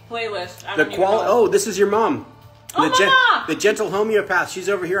 80s playlist. Oh, this is your mom. Oh, the gentle homeopath. She's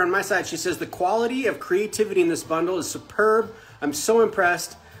over here on my side. She says the quality of creativity in this bundle is superb. I'm so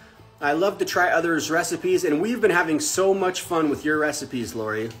impressed. I love to try others' recipes, and we've been having so much fun with your recipes,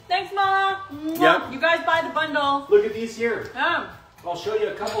 Lori. Thanks, Mama. Yep. You guys buy the bundle. Look at these here. Yeah. I'll show you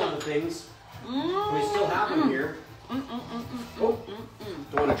a couple of the things. We still have them here. Oh,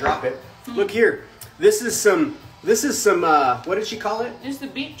 don't want to drop it. Look here. This is some, what did she call it? It's the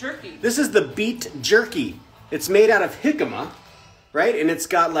beet jerky. This is the beet jerky. It's made out of jicama, right? And it's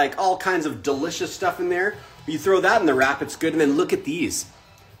got like all kinds of delicious stuff in there. You throw that in the wrap, it's good. And then look at these.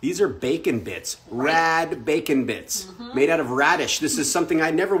 These are bacon bits, rad bacon bits, made out of radish. This is something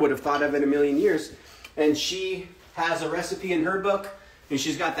I never would have thought of in a million years. And she has a recipe in her book, and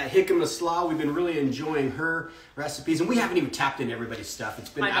she's got that jicama slaw. We've been really enjoying her recipes, and we haven't even tapped into everybody's stuff.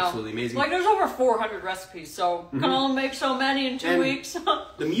 It's been absolutely amazing. Like, there's over 400 recipes, so can only make so many in 2 weeks.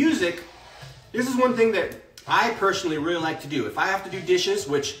 The music, this is one thing that I personally really like to do. If I have to do dishes,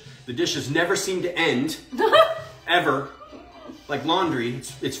 which the dishes never seem to end, ever, like laundry,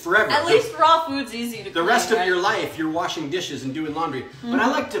 it's forever. At least raw food's easy to clean. The rest of your life, you're washing dishes and doing laundry. But I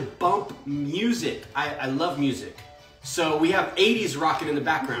like to bump music. I love music. So we have 80s rocking in the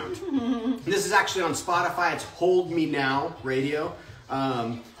background. This is actually on Spotify. It's Hold Me Now Radio.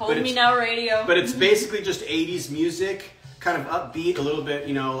 Hold Me Now Radio. But it's basically just 80s music, kind of upbeat, a little bit,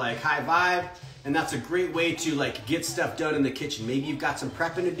 you know, like high vibe. And that's a great way to like get stuff done in the kitchen. Maybe you've got some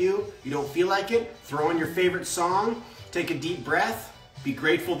prepping to do, you don't feel like it, throw in your favorite song, take a deep breath, be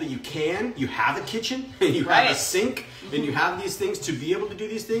grateful that you have a kitchen, and you have a sink, and you have these things to be able to do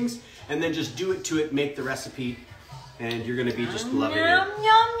these things, and then just do it to it, make the recipe, and you're gonna be just loving it. Yum, yum,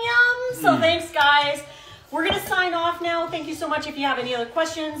 yum. So thanks, guys. We're gonna sign off now. Thank you so much. If you have any other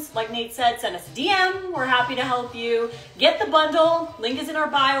questions, like Nate said, send us a DM. We're happy to help you. Get the bundle. Link is in our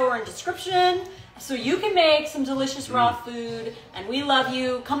bio or in description. So you can make some delicious raw food, and we love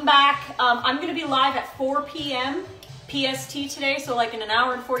you. Come back. I'm gonna be live at 4 p.m. PST today, so like in an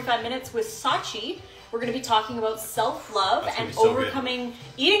hour and 45 minutes with Sachi. We're going to be talking about self-love and overcoming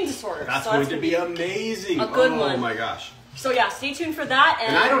eating disorders. That's going to be amazing. A good one. Oh my gosh. So yeah, stay tuned for that.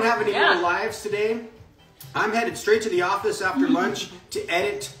 And I don't have any more lives today. I'm headed straight to the office after lunch to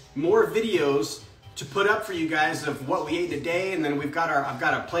edit more videos to put up for you guys of what we ate today, and then I've got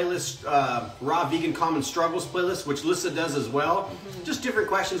a playlist, Raw Vegan Common Struggles playlist, which Lissa does as well. Just different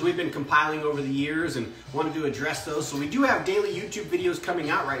questions we've been compiling over the years and wanted to address those. So we do have daily YouTube videos coming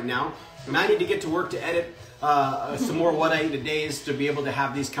out right now, and I need to get to work to edit some more What I Eat Todays to be able to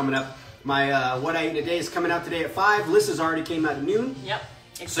have these coming up. My What I Eat Today is coming out today at 5. Lissa's already came out at noon. Yep,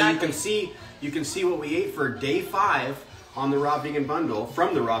 exactly. So you can see what we ate for day 5 on the Raw Vegan Bundle,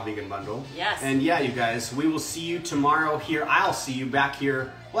 from the Raw Vegan Bundle. Yes. And yeah, you guys, we will see you tomorrow here. I'll see you back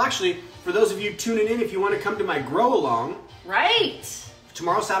here. Well, actually, for those of you tuning in, if you want to come to my Grow Along. Right.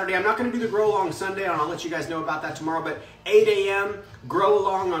 Tomorrow, Saturday, I'm not going to do the Grow Along Sunday, and I'll let you guys know about that tomorrow, but 8 a.m., Grow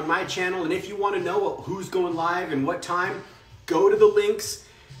Along on my channel. And if you want to know who's going live and what time, go to the links,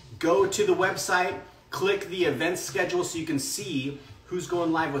 go to the website, click the events schedule so you can see who's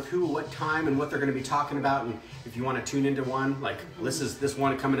going live with who, what time, and what they're going to be talking about. And if you want to tune into one, like this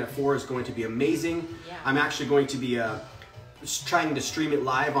one coming at 4 is going to be amazing. Yeah. I'm actually going to be trying to stream it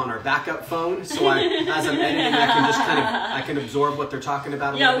live on our backup phone, so as I'm editing, I can absorb what they're talking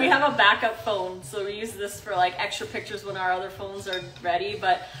about. Yeah, we have a backup phone, so we use this for like extra pictures when our other phones are ready.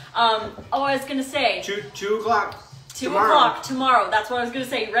 But I was gonna say 2 o'clock. 2 o'clock tomorrow. That's what I was going to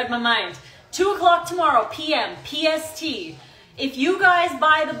say. You read my mind. 2 o'clock tomorrow, PM, PST. If you guys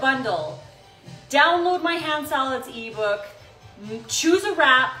buy the bundle, download my hand salads ebook, choose a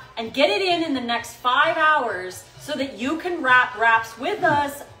wrap, and get it in the next 5 hours so that you can wrap wraps with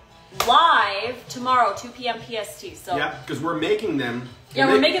us live tomorrow, 2 p.m. PST. So yeah, because we're making them. Yeah,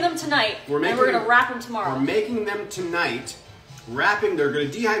 we're making them tonight, and we're going to wrap them tomorrow. We're making them tonight, wrapping. They're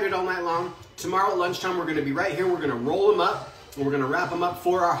going to dehydrate all night long. Tomorrow at lunchtime, we're going to be right here. We're going to roll them up, and we're going to wrap them up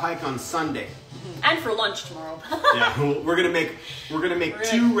for our hike on Sunday. And for lunch tomorrow. Yeah, we're gonna make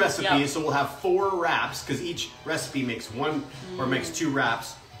 2 recipes, so we'll have 4 wraps because each recipe makes 1 or makes 2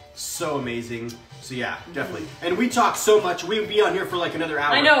 wraps. So amazing. So yeah, definitely. And we talk so much. We'd be on here for like another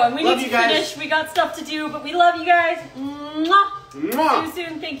hour. I know, and we need to finish. We got stuff to do, but we love you guys. Mwah. Mwah. See you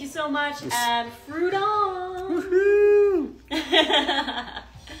soon. Thank you so much, and fruit on. Woohoo!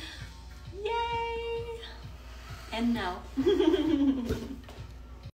 Yay! And now.